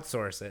can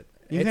outsource it.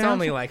 You It's can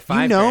only outsource- like You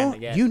 $5 know- grand to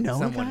get you know a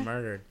someone guy?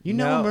 murdered. You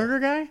know a murder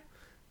guy?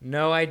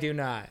 No, I do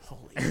not.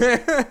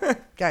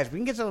 Guys, we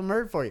can get someone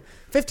murdered for you.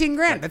 15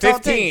 grand. Like That's all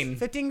it 15. takes.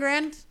 15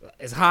 grand?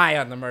 It's high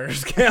on the murder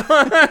scale.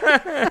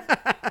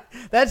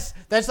 That's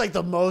like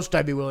the most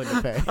I'd be willing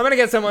to pay. I'm gonna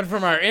get someone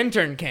from our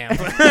intern camp.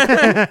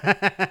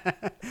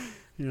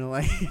 You know,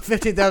 like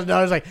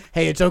 $15,000. Like,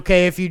 hey, it's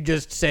okay if you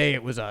just say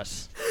it was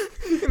us.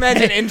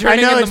 Imagine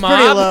interning I know, in the it's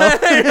pretty mob. low.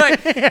 You're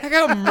like, I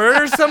gotta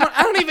murder someone.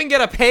 I don't even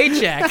get a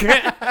paycheck.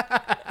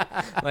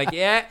 Like,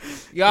 yeah,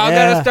 y'all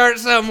Yeah. gotta start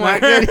somewhere.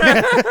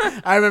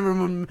 I remember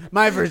when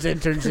my first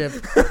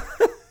internship.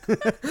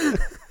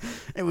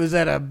 It was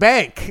at a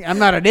bank. I'm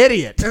not an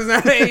idiot.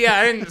 Yeah,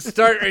 I didn't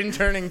start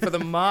interning for the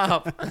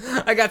mob.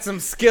 I got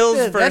some skills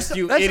Dude, first, that's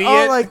you that's idiot.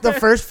 all like the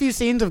first few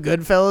scenes of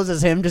Goodfellas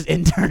is him just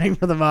interning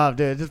for the mob,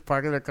 dude. Just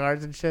parking their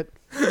cars and shit.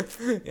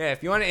 Yeah,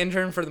 if you want to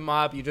intern for the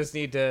mob, you just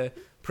need to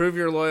prove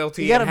your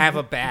loyalty You gotta- and have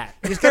a bat.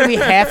 You just gotta be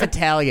half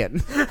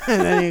Italian,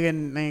 and then you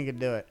can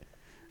do it.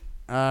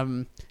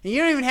 You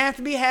don't even have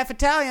to be half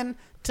Italian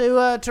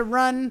to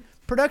run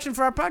production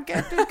for our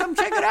podcast. Dude, come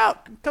check it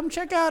out. Come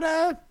check out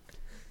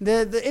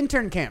the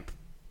intern camp,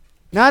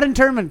 not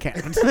internment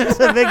camp. There's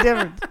a big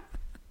difference.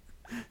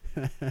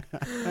 All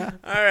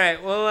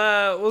right,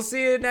 well, we'll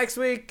see you next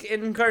week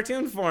in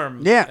cartoon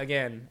form. Yeah.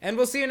 Again, and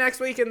we'll see you next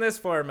week in this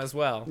form as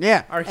well.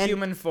 Yeah, our and-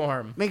 human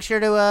form. Make sure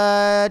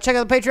to check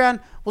out the Patreon.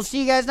 We'll see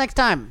you guys next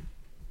time.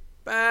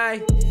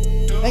 Bye.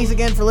 Thanks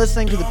again for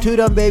listening to the Two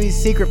Dumb Babies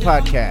Secret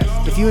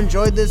Podcast. If you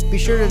enjoyed this, be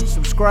sure to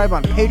subscribe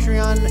on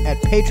Patreon at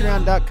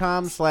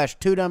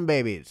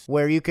patreon.com/2dumbbabies,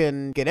 where you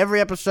can get every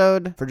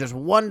episode for just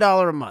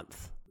 $1 a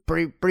month.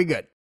 Pretty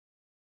good.